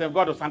sanctify themselves,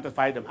 God will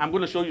sanctify them. I'm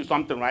going to show you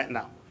something right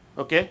now.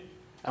 Okay?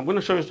 I'm going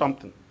to show you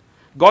something.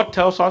 God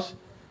tells us,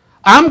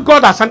 I'm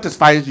God that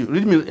sanctifies you.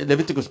 Read me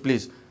Leviticus,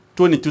 please.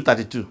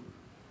 22:32.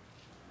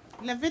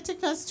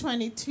 Leviticus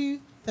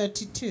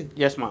 22:32.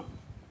 Yes, ma'am.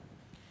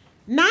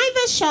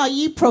 Neither shall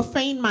ye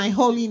profane my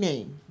holy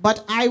name,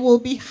 but I will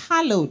be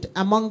hallowed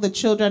among the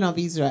children of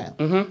Israel.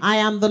 I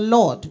am the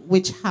Lord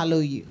which hallow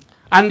you.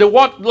 And the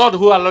word Lord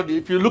who hallowed you,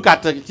 if you look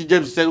at King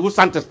James, it says, who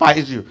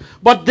sanctifies you.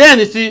 But then,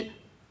 you see,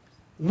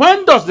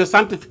 when does the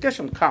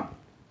sanctification come?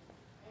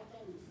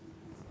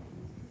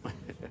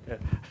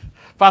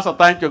 Pastor,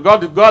 thank you.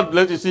 God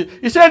bless you. See,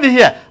 he said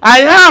here, I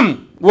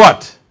am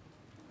what?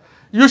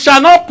 You shall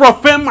not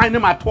profane my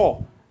name at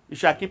all. You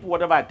shall keep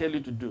whatever I tell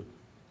you to do.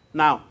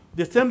 Now,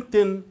 the same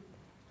thing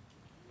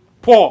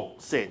Paul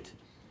said.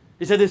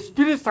 He said the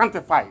Spirit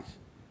sanctifies.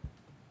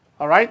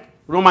 All right?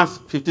 Romans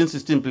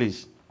 15:16,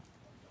 please.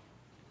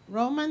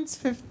 Romans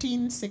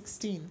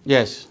 15:16.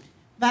 Yes.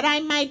 That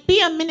I might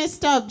be a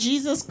minister of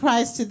Jesus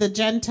Christ to the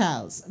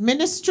Gentiles,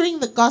 ministering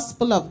the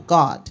gospel of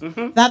God,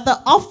 that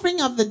the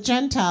offering of the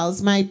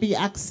Gentiles might be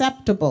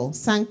acceptable,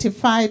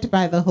 sanctified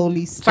by the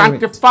Holy Spirit.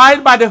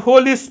 Sanctified by the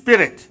Holy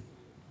Spirit.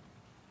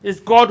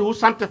 It's God who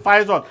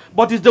sanctifies us.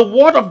 But it's the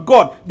Word of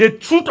God, the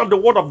truth of the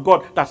Word of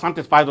God that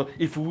sanctifies us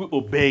if we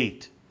obey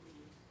it.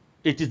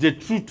 It is the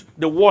truth,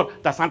 the Word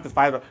that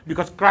sanctifies us.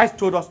 Because Christ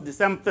told us the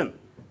same thing.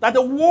 That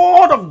the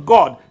Word of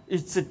God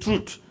is the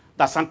truth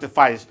that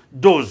sanctifies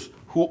those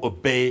who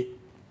obey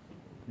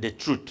the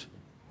truth.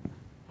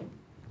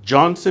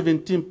 John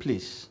 17,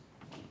 please.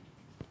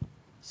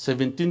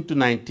 17 to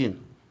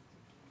 19.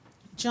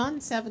 John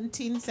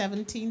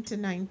 17:17 to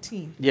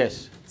 19.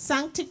 Yes.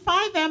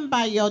 Sanctify them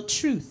by your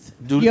truth.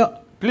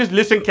 Please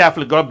listen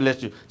carefully. God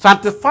bless you.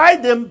 Sanctify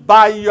them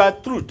by your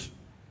truth.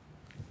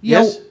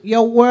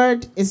 Your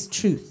word is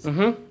truth.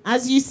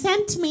 As you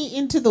sent me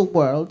into the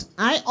world,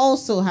 I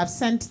also have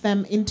sent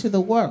them into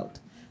the world.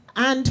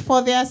 And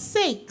for their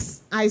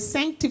sakes I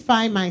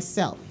sanctify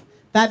myself,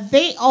 that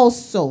they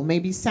also may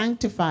be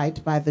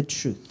sanctified by the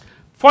truth.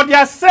 For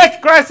their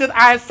sake, Christ said,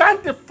 I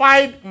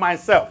sanctified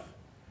myself.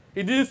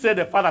 He didn't say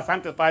the Father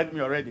sanctified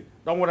me already.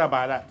 Don't worry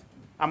about that.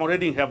 I'm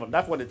already in heaven.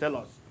 That's what they tell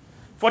us.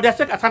 For their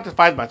sake, I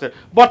sanctified myself.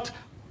 But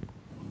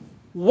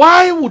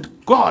why would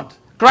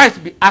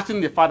Christ be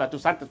asking the Father to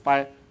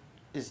sanctify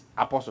his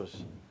apostles?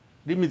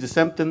 Give me the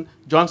same thing.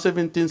 John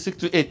 17:6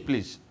 to 8,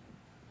 please.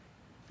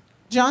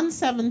 John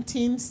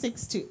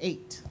 17:6 to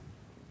 8.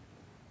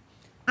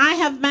 I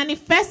have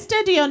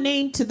manifested your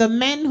name to the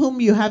men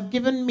whom you have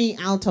given me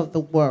out of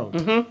the world.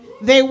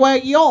 They were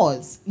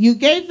yours. You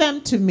gave them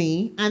to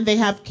me, and they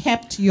have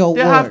kept your word.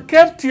 They have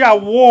kept your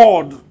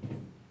word.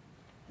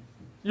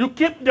 You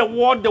keep the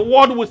word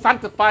will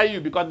sanctify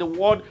you because the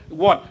word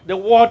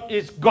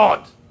is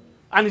God.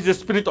 And it's the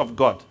Spirit of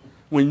God.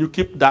 When you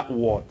keep that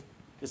word,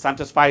 it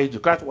sanctifies you.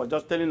 Christ was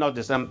just telling us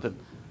the same thing.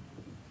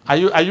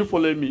 Are you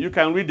following me? You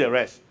can read the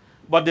rest.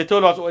 But they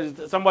told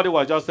us, somebody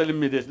was just telling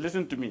me this.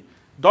 Listen to me.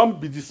 Don't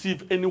be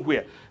deceived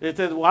anywhere. They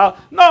said, well,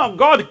 no,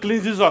 God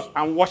cleanses us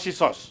and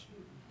washes us.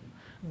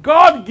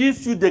 God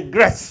gives you the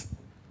grace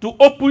to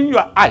open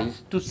your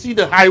eyes to see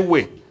the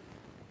highway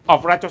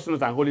of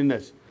righteousness and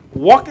holiness.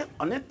 Walk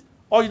on it,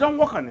 or you don't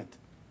walk on it.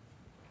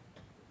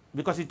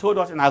 Because he told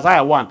us in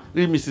Isaiah 1.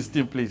 Read me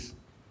 16, please.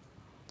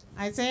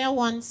 Isaiah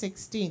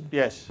 1:16.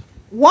 Yes.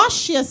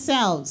 Wash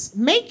yourselves,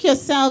 make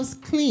yourselves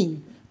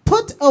clean.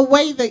 Put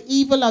away the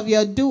evil of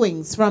your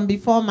doings from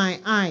before my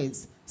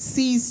eyes.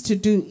 Cease to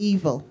do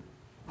evil.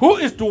 Who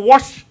is to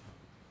wash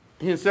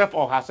himself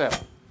or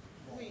herself?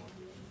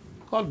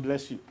 God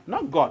bless you.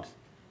 Not God.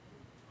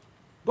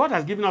 God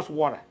has given us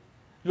water.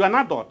 You are an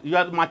adult. You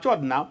are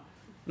matured now.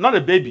 Not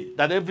a baby.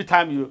 That every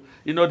time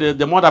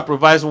the mother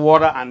provides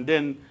water and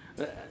then...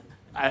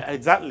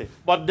 exactly.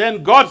 But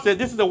then God said,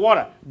 this is the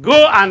water.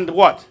 Go and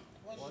what?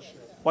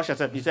 Wash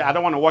yourself. He said, I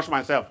don't want to wash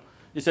myself.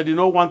 He said, you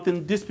know one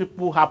thing? These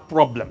people have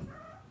problem.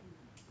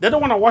 They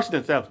don't want to wash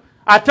themselves.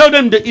 I tell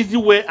them the easy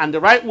way and the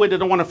right way they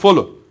don't want to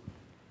follow.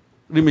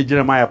 Read me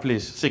Jeremiah,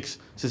 please.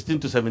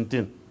 6:16 to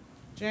 17.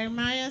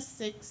 Jeremiah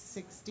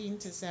 6:16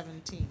 to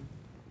 17.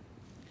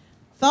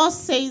 Thus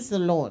says the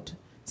Lord,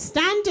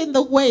 stand in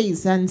the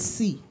ways and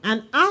see,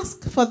 and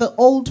ask for the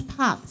old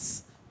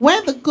paths,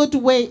 where the good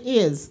way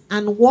is,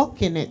 and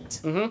walk in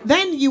it.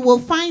 Then you will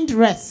find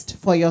rest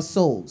for your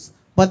souls.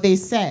 But they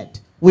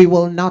said, we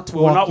will not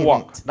walk in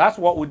it. That's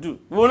what we do.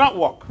 We will not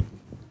walk.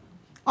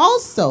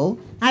 Also,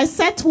 I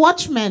set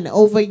watchmen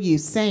over you,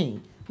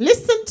 saying,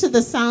 listen to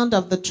the sound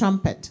of the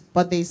trumpet.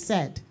 But they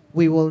said,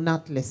 we will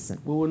not listen.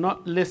 We will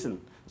not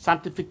listen.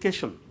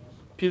 Sanctification,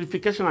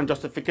 purification, and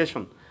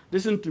justification.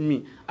 Listen to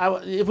me.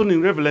 Even in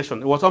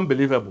Revelation, it was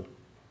unbelievable.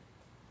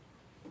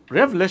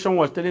 Revelation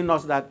was telling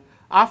us that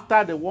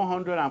after the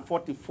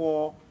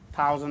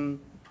 144,000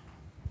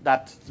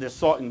 that they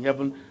saw in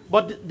heaven,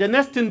 but the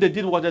next thing they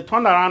did was they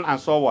turned around and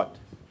saw what?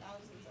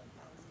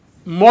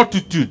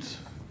 Multitude.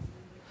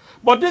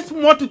 But this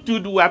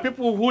multitude were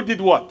people who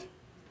did what?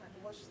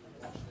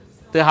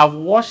 They have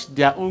washed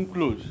their own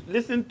clothes.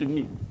 Listen to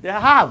me. They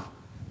have.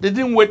 They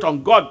didn't wait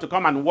on God to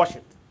come and wash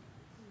it.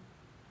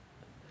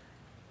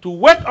 To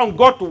wait on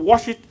God to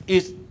wash it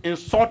is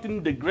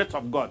insulting the grace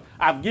of God.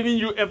 I've given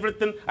you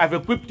everything. I've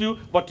equipped you,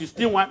 but you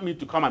still want me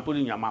to come and put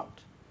it in your mouth.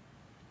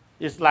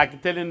 It's like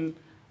telling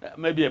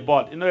maybe a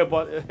bird. You know a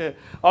bird?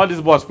 All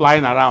these birds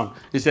flying around.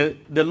 He said,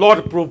 the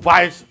Lord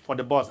provides for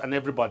the birds and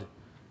everybody.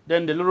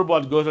 Then the little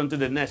bird goes into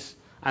the nest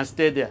and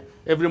stays there.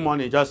 Every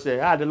morning just say,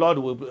 the Lord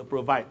will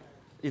provide.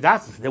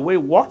 That's the way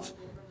it works.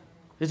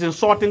 It's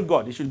insulting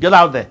God. You should get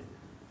out there.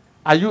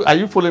 Are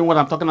you following what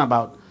I'm talking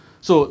about?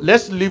 So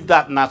let's leave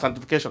that in our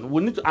sanctification.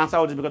 We need to answer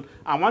all this because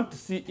I want to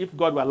see if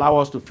God will allow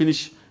us to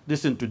finish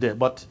this thing today.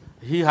 But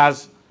he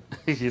has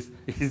his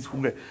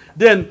way.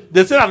 Then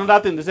they said another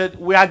thing. They said,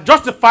 we are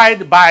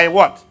justified by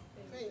what?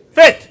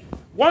 Faith.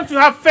 Once you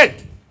have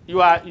faith, you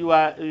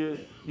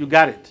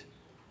got it.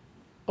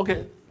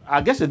 Okay,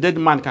 I guess a dead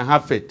man can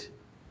have faith.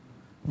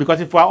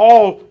 Because if we're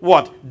all,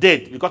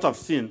 dead because of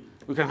sin,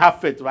 we can have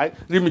faith, right?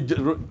 Read me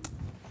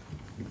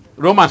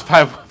Romans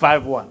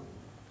 5:1.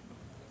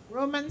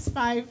 Romans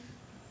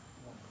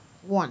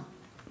 5:1.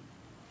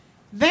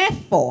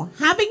 Therefore,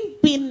 having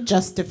been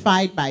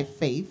justified by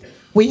faith,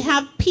 we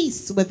have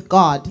peace with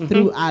God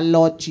through our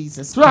Lord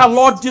Jesus Christ. Through our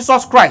Lord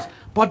Jesus Christ.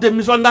 But they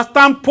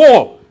misunderstand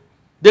Paul.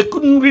 They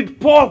couldn't read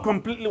Paul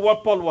completely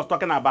what Paul was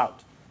talking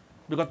about.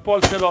 Because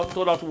Paul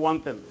told us one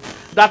thing.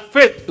 That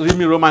faith, read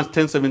me Romans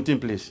 10:17,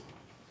 please.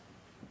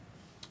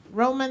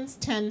 Romans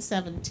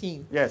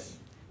 10:17. Yes.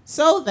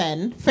 So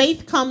then,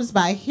 faith comes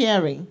by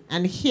hearing,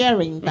 and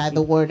hearing by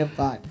the word of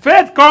God.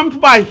 Faith comes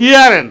by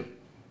hearing.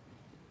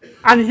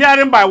 And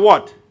hearing by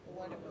what? The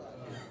word of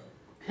God.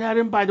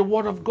 Hearing by the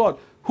word of God.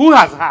 Who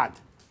has heard?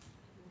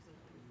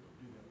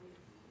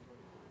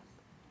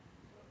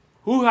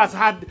 Who has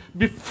heard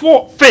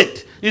before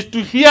faith is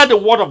to hear the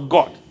word of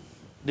God,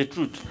 the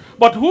truth.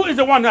 But who is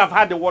the one who has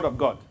heard the word of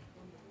God?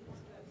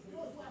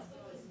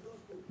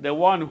 The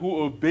one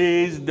who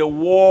obeys the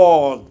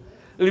word.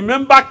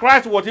 Remember,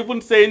 Christ was even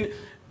saying,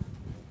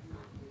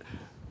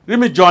 read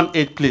me John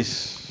 8,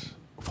 please.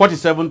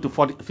 47 to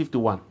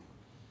 51.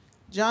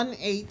 John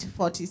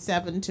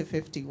 8:47 to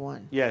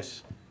 51.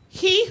 Yes.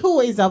 He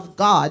who is of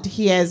God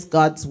hears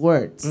God's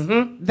words.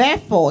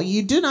 Therefore,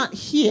 you do not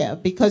hear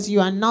because you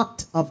are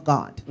not of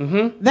God.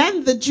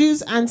 Then the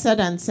Jews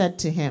answered and said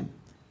to him,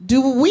 do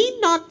we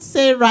not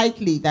say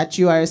rightly that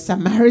you are a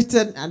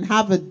Samaritan and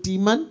have a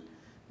demon?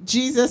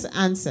 Jesus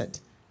answered,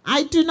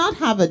 I do not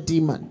have a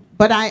demon,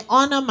 but I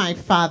honor my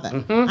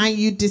Father, and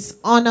you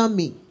dishonor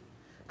me.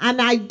 And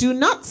I do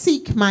not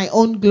seek my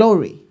own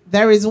glory.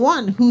 There is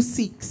one who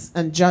seeks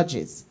and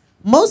judges.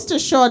 Most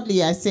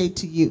assuredly, I say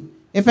to you,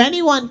 if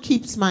anyone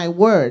keeps my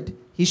word,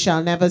 he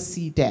shall never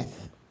see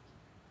death.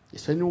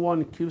 If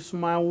anyone keeps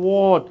my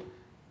word,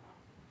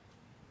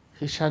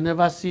 he shall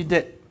never see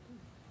death.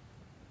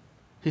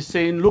 He's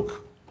saying,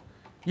 look,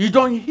 you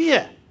don't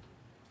hear.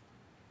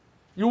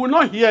 You will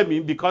not hear me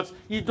because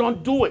you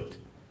don't do it.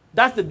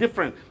 That's the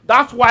difference.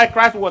 That's why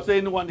Christ was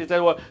saying when he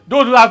said, well,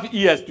 those who have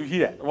ears to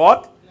hear,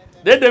 what?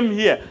 Let them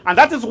hear. And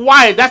that is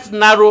why that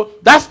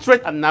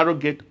straight and narrow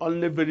gate,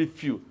 only very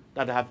few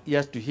that have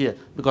ears to hear.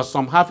 Because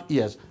some have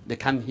ears, they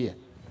can't hear.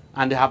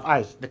 And they have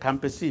eyes, they can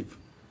perceive.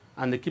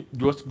 And they keep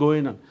just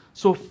going on.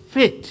 So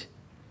faith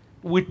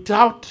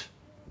without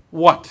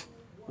what?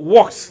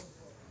 Works.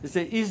 They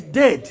say, is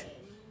dead.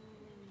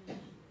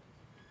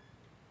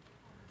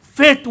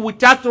 Faith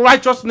without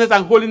righteousness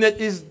and holiness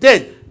is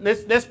dead.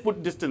 Let's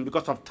put this thing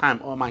because of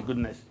time. Oh my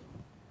goodness.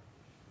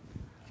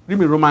 Read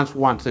me Romans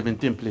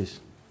 1:17, please.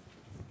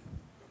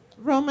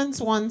 Romans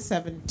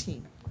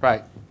 1:17.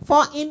 Right.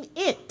 For in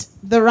it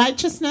the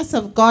righteousness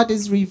of God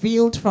is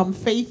revealed from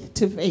faith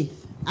to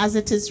faith, as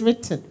it is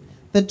written,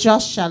 the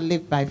just shall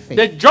live by faith.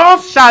 The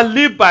just shall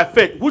live by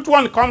faith. Which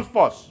one comes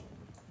first?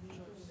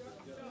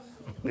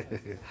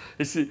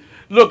 You see,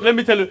 look, let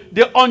me tell you,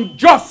 the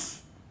unjust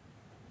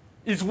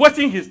is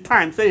wasting his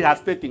time saying he has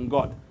faith in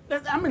God.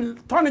 I mean,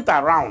 turn it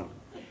around.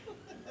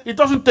 It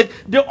doesn't take,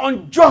 the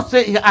unjust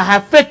say I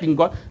have faith in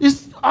God.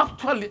 It's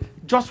actually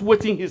just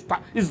wasting his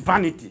time. It's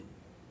vanity.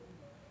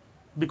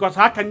 Because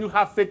how can you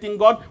have faith in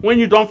God when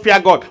you don't fear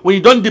God? When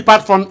you don't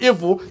depart from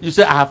evil, you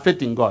say, I have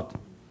faith in God.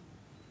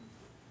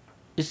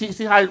 You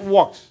see how it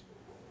works?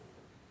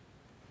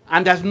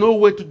 And there's no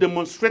way to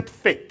demonstrate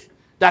faith.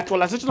 The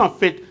actualization of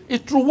faith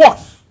is through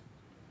works.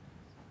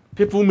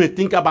 People may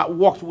think about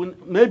works.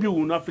 Maybe we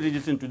will not finish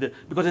this in today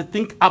because they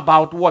think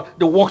about what?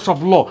 The works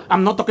of law.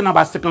 I'm not talking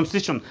about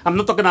circumcision. I'm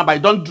not talking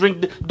about don't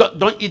drink,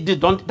 don't eat this,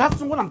 don't.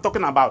 That's what I'm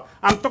talking about.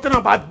 I'm talking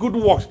about good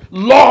works,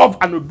 love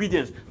and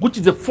obedience, which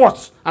is the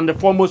first and the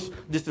foremost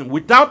distance.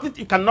 Without it,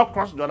 you cannot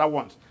cross the other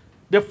ones.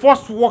 The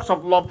first works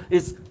of love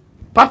is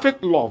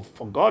perfect love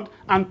for God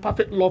and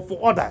perfect love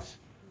for others.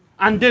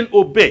 And then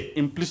obey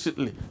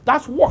implicitly.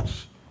 That's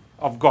works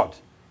of God.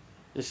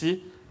 You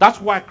see? That's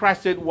why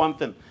Christ said one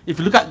thing. If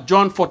you look at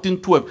John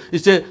 14:12, he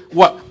said,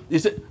 what? He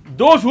said,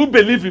 those who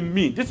believe in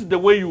me, this is the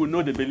way you will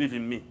know they believe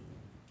in me.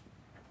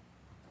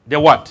 The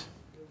what?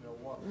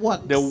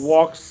 What? The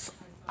works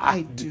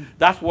I do.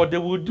 That's what they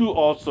will do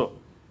also.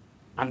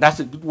 And that's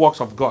the good works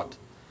of God.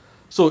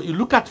 So you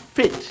look at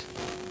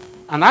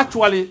faith, and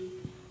actually,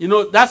 you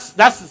know, that's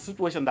the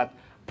situation that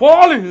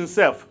Paul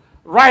himself,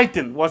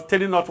 writing, was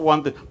telling us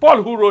one thing.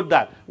 Paul, who wrote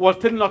that, was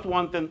telling us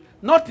one thing.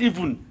 Not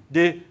even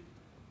the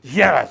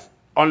hearers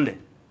only.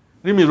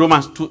 Read me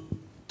Romans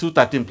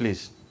 2:13,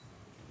 please.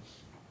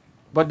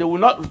 But they will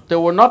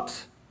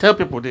not tell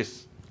people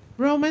this.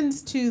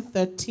 Romans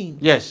 2:13.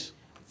 Yes.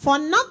 For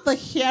not the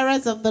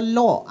hearers of the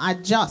law are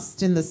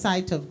just in the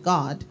sight of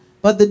God,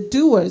 but the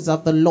doers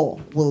of the law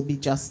will be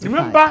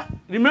justified.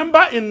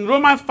 Remember in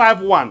Romans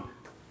 5:1,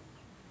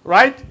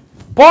 right?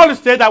 Paul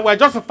said that we're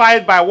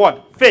justified by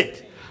what?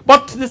 Faith.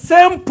 But the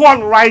same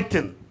Paul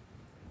writing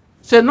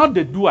said not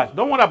the doers.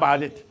 Don't worry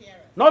about it.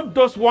 Not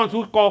those ones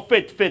who call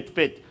faith.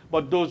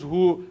 but those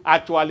who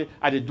actually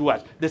are the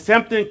doers. The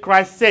same thing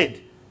Christ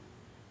said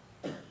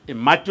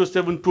in Matthew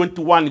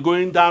 7:21,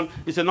 going down.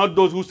 He said, not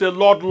those who say,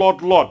 Lord,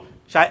 Lord, Lord,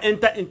 shall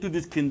enter into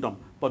this kingdom,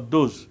 but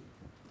those,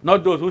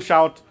 not those who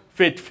shout,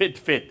 faith, faith,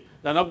 faith.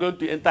 They're not going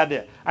to enter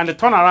there. And they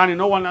turn around,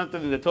 one answer,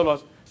 they told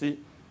us, see,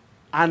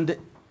 and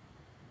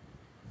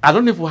I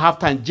don't know if we have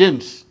time.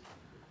 James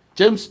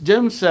 17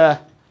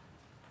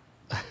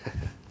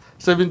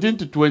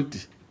 to 20.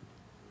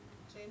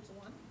 James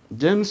 1.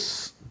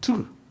 James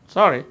 2.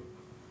 Sorry.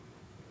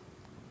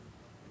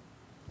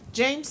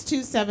 James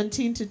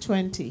 2:17 to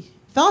 20.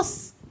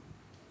 Thus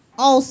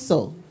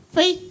also,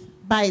 faith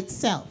by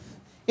itself,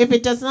 if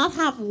it does not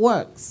have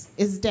works,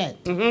 is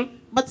dead. Mm-hmm.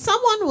 But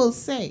someone will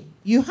say,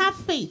 you have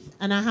faith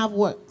and I have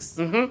works.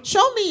 Mm-hmm.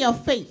 Show me your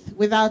faith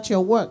without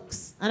your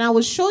works, and I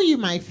will show you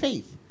my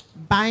faith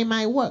by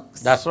my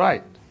works. That's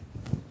right.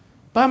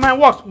 By my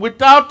works.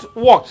 Without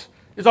works,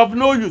 it's of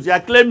no use. You are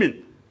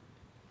claiming.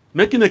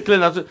 Making a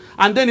claim.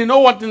 And then you know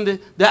what? In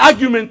the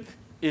argument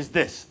is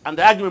this. And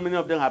the argument many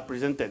of them have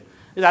presented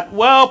is that,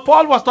 well,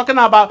 Paul was talking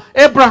about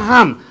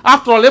Abraham.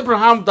 After all,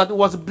 Abraham that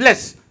was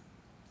blessed.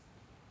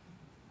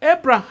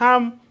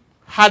 Abraham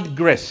had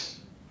grace.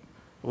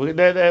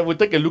 We'll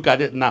take a look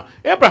at it now.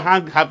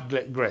 Abraham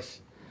had grace.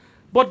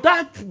 But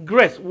that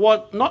grace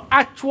was not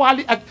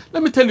actually,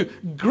 let me tell you,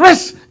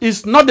 grace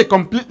is not the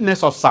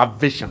completeness of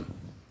salvation.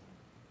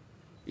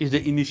 It's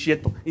the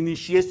initiator.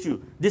 Initiates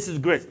you. This is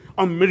grace.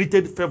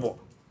 Unmerited favor.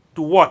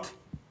 To what?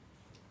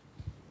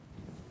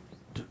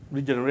 To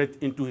regenerate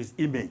into his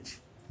image.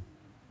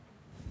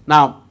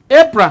 Now,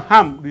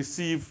 Abraham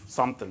received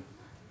something.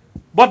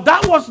 But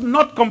that was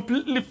not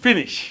completely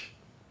finished.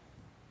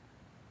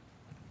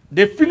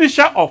 The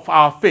finisher of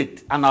our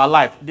faith and our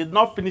life did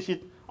not finish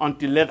it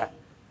until later.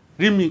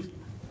 Read me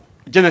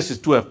Genesis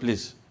 12,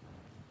 please.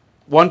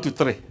 1 to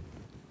 3.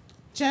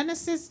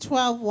 Genesis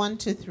 12, 1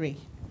 to 3.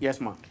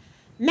 Yes, ma'am.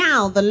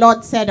 Now the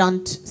Lord said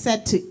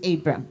to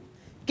Abram,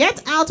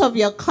 get out of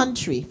your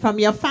country, from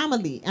your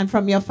family, and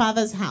from your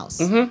father's house,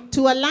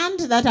 to a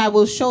land that I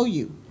will show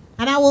you,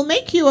 and I will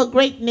make you a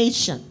great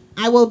nation.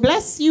 I will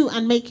bless you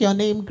and make your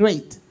name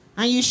great,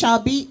 and you shall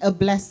be a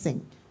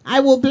blessing. I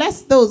will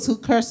bless those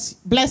who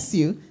bless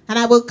you, and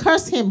I will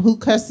curse him who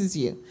curses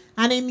you.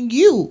 And in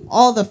you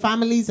all the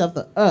families of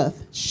the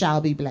earth shall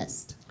be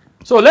blessed.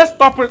 So let's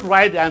stop it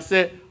right there and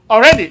say,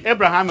 already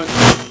Abraham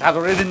has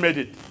already made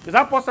it. Is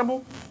that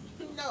possible?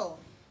 No.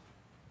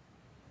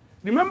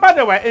 Remember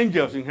there were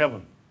angels in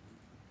heaven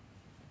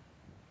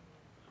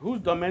whose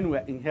domain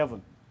were in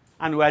heaven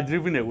and were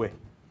driven away.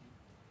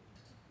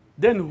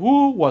 Then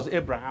who was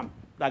Abraham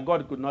that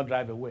God could not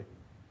drive away?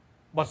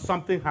 But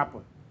something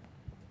happened.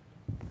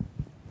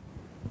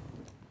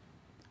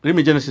 Read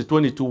me Genesis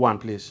 22:1,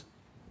 please.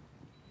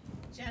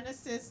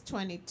 Genesis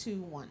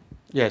 22:1.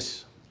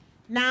 Yes.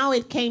 Now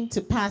it came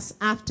to pass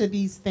after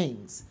these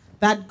things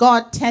that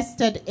God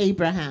tested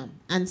Abraham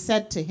and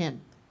said to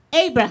him,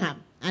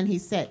 Abraham, and he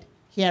said,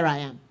 here I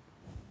am.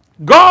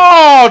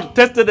 God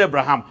tested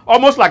Abraham,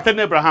 almost like telling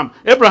Abraham,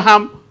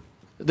 Abraham,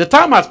 the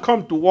time has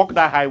come to walk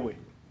that highway.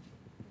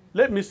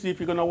 Let me see if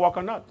you're going to walk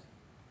or not.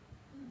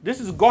 This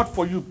is God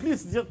for you.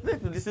 Please just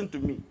listen to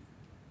me.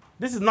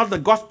 This is not the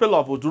gospel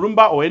of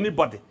Ozurumba or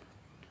anybody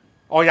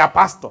or your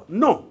pastor.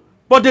 No.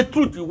 But the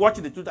truth, you watch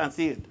the truth and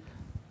see it.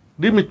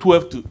 Read me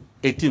 12 to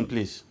 18,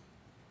 please.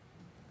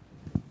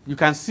 You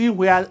can see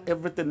where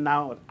everything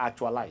now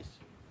actualized.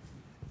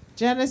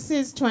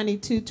 Genesis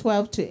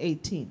 22:12 to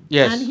 18.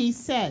 Yes. And he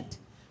said,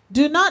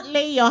 do not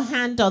lay your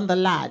hand on the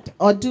lad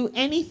or do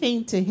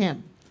anything to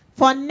him.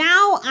 For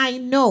now I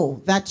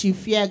know that you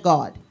fear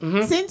God,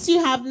 since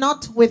you have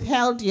not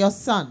withheld your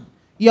son,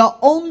 your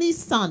only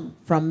son,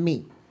 from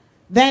me.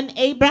 Then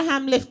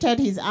Abraham lifted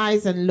his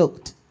eyes and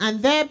looked,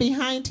 and there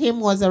behind him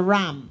was a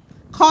ram,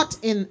 caught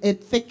in a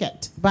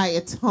thicket by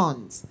its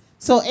horns.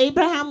 So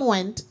Abraham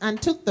went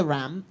and took the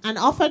ram and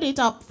offered it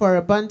up for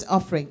a burnt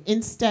offering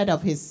instead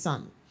of his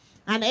son.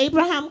 And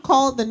Abraham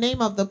called the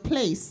name of the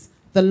place,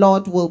 the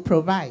Lord will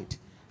provide,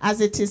 as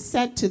it is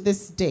said to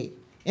this day,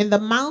 in the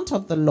mount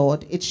of the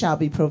Lord it shall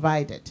be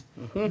provided.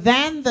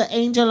 Then the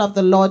angel of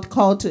the Lord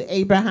called to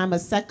Abraham a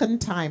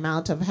second time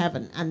out of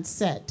heaven and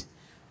said,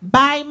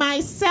 by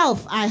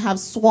myself I have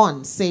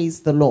sworn,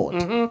 says the Lord,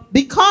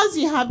 because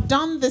you have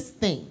done this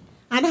thing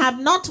and have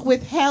not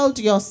withheld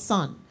your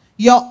son,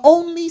 your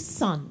only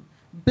son,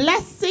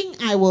 blessing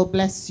I will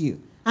bless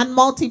you, and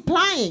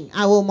multiplying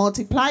I will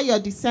multiply your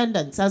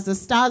descendants as the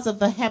stars of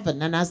the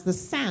heaven and as the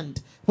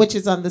sand which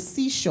is on the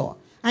seashore.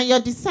 And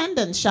your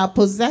descendants shall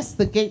possess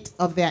the gate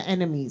of their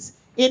enemies.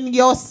 In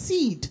your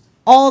seed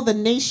all the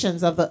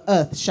nations of the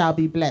earth shall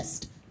be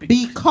blessed,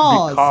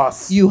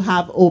 because you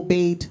have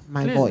obeyed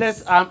my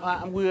voice.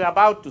 We're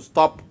about to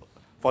stop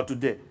for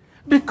today.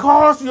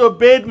 Because you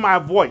obeyed my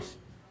voice.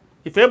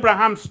 If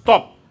Abraham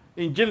stopped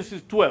in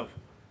Genesis 12,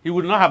 he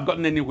would not have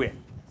gotten anywhere.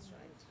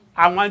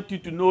 I want you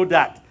to know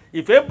that.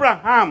 If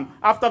Abraham,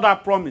 after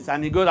that promise,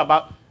 and he goes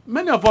about,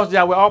 many of us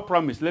there were all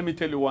promised. Let me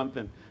tell you one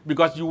thing.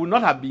 Because you would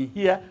not have been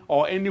here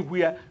or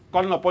anywhere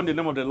calling upon the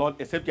name of the Lord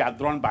except you are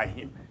drawn by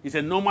him. He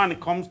said, no man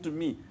comes to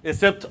me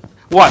except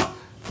what?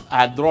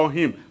 I draw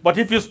him. But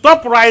if you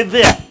stop right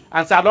there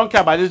and say, I don't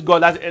care about this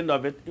God, that's the end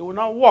of it, it will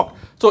not work.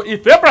 So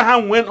if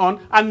Abraham went on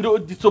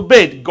and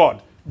disobeyed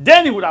God,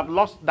 then he would have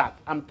lost that.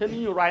 I'm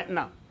telling you right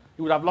now.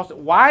 He would have lost it.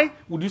 Why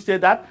would you say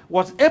that?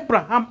 Was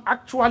Abraham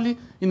actually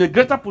in a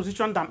greater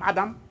position than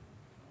Adam?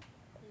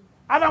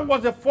 Adam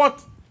was the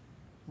fourth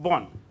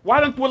born.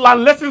 Why don't we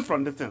learn lessons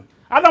from this thing?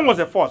 Adam was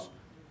the first.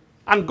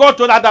 And God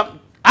told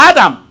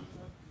Adam,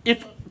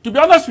 if, to be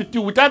honest with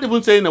you, without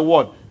even saying a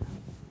word,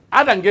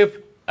 God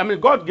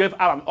gave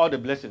Adam all the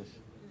blessings.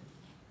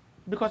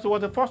 Because he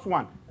was the first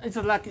one. It's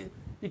like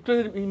he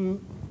created him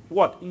in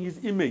what? In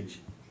his image.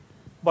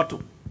 But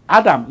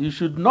Adam, you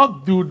should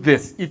not do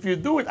this. If you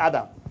do it,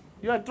 Adam,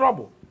 you're in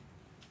trouble.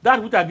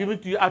 That which I give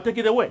it to you, I'll take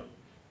it away.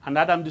 And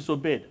Adam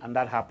disobeyed, and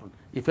that happened.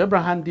 If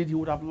Abraham did, he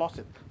would have lost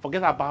it.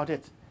 Forget about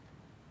it.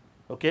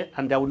 Okay?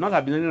 And there would not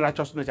have been any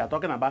righteousness you're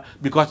talking about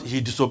because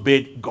he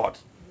disobeyed God.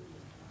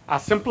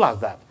 As simple as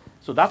that.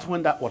 So that's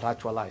when that was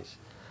actualized.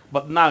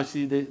 But now,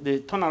 see, the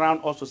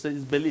turnaround also says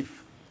it's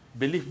belief.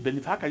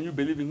 Belief. How can you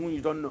believe in whom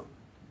you don't know?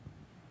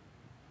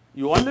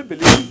 You only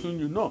believe in whom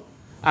you know.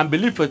 And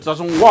belief, it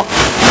doesn't work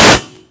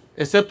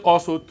except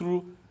also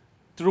through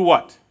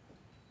what?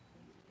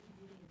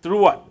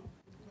 Through what?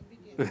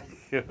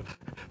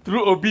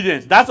 Through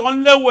obedience. That's the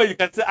only way you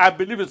can say, I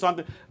believe in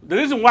something. The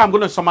reason why I'm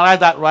going to summarize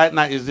that right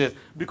now is this.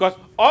 Because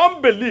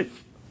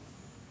unbelief.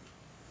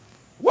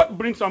 What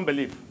brings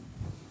unbelief?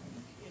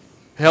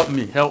 Help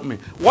me.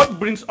 What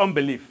brings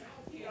unbelief?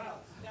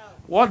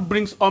 What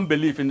brings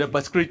unbelief in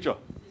the scripture?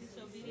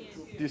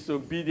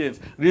 Disobedience.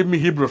 Read me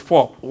Hebrews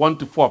 4,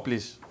 1-4,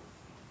 please.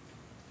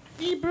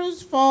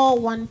 Hebrews 4,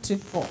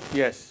 1-4.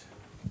 Yes.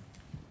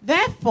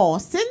 Therefore,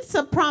 since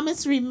a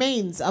promise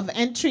remains of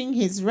entering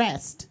his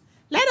rest,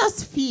 let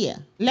us fear,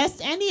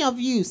 lest any of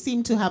you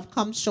seem to have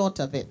come short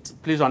of it.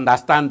 Please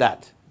understand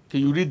that. Can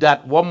you read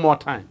that one more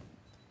time?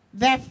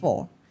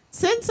 Therefore,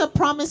 since a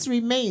promise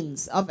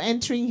remains of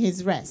entering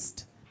his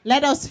rest,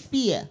 let us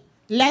fear,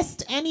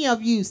 lest any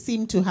of you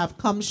seem to have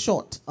come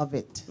short of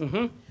it.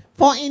 Mm-hmm.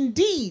 For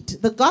indeed,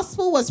 the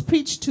gospel was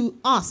preached to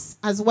us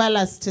as well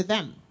as to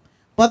them.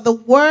 But the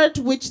word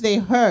which they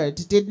heard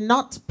did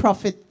not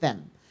profit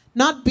them,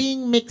 not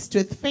being mixed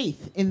with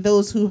faith in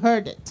those who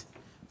heard it.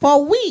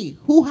 For we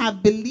who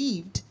have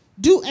believed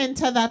do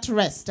enter that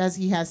rest, as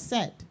he has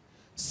said.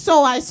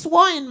 So I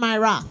swore in my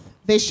wrath,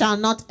 they shall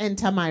not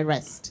enter my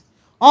rest,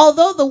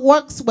 although the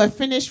works were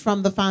finished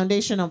from the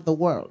foundation of the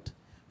world.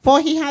 For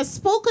he has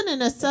spoken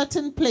in a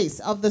certain place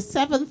of the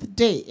seventh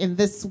day in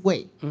this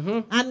way. Mm-hmm.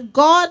 And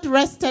God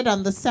rested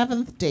on the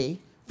seventh day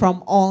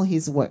from all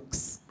his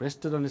works.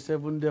 Rested on the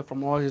seventh day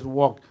from all his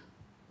work.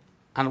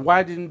 And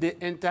why didn't they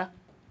enter?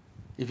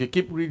 If you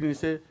keep reading, it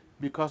says,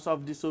 because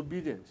of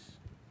disobedience.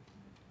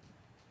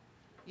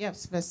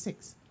 Yes, verse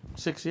 6.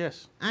 6,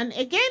 yes. And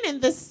again in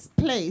this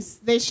place,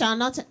 they shall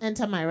not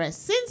enter my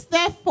rest. Since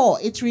therefore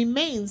it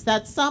remains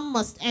that some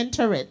must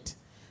enter it,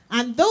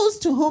 and those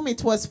to whom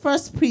it was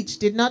first preached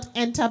did not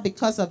enter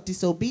because of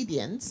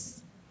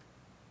disobedience.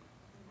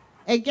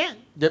 Again.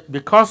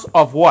 Because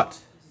of what?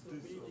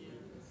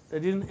 They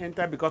didn't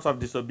enter because of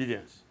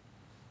disobedience.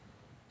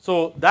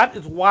 So that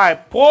is why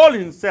Paul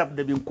himself,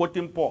 they've been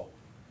quoting Paul,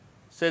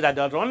 said that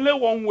there's only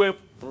one way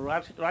for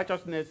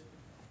righteousness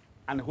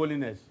and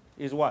holiness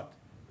is what?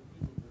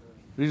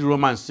 Read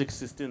Romans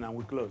 6:16 and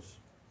we close.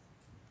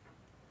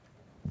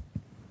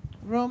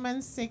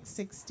 Romans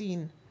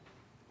 6:16.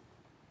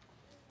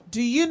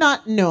 Do you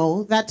not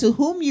know that to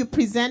whom you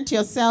present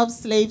yourselves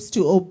slaves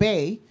to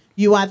obey,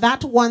 you are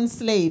that one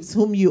slaves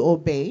whom you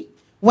obey,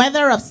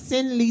 whether of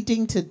sin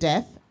leading to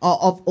death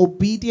or of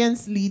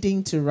obedience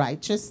leading to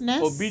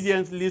righteousness?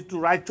 Obedience leads to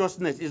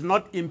righteousness. It's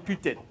not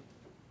imputed.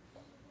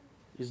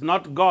 It's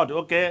not God,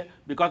 okay,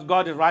 because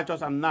God is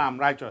righteous and now I'm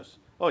righteous.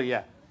 Oh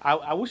yeah,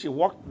 I wish it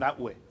worked that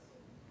way.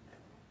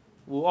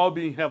 We'll all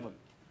be in heaven.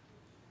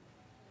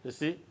 You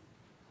see?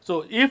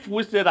 So if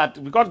we say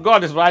that because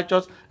God is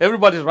righteous,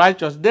 everybody is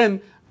righteous,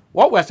 then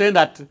what we're saying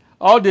that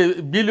all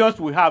the billions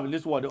we have in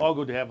this world, they all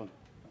go to heaven.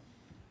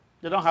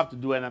 They don't have to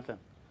do anything.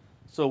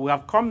 So we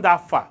have come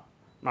that far,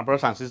 my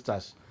brothers and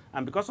sisters.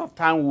 And because of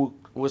time,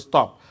 we'll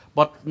stop.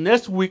 But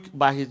next week,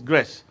 by his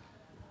grace,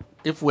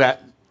 if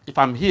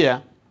I'm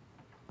here,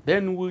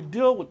 then we'll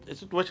deal with a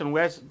situation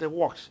where the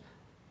works.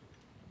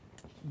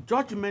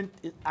 Judgment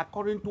is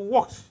according to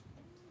works,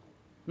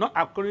 not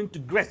according to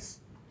grace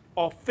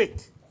or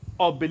faith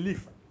or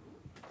belief.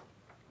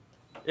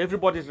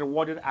 Everybody is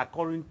rewarded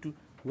according to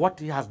what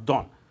he has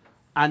done.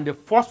 And the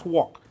first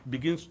work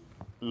begins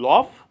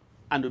love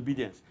and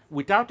obedience.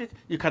 Without it,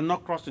 you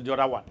cannot cross to the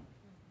other one.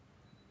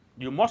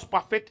 You must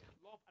perfect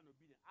love and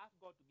obedience. Ask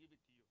God to give it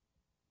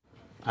to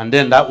you. And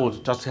then that will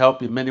just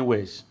help in many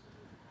ways.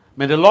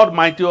 May the Lord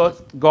mighty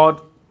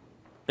God,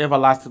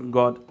 everlasting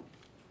God,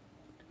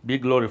 be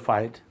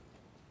glorified.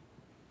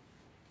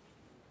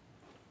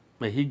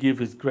 May he give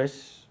his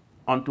grace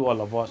unto all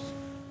of us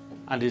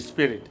and his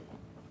spirit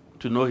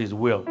to know his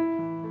will.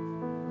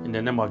 In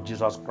the name of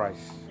Jesus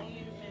Christ.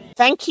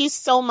 Thank you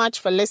so much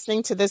for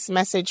listening to this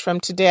message from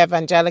Today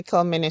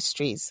Evangelical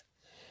Ministries.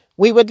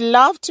 We would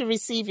love to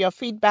receive your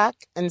feedback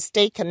and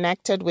stay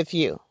connected with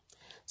you.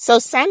 So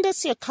send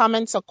us your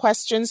comments or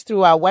questions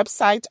through our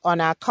website on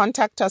our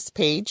Contact Us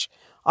page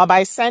or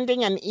by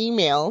sending an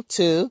email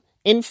to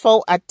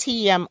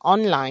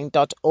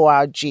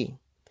info@temonline.org.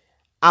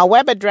 Our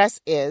web address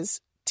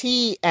is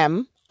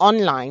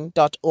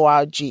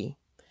temonline.org.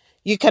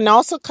 You can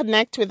also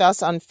connect with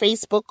us on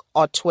Facebook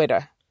or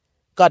Twitter.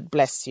 God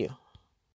bless you.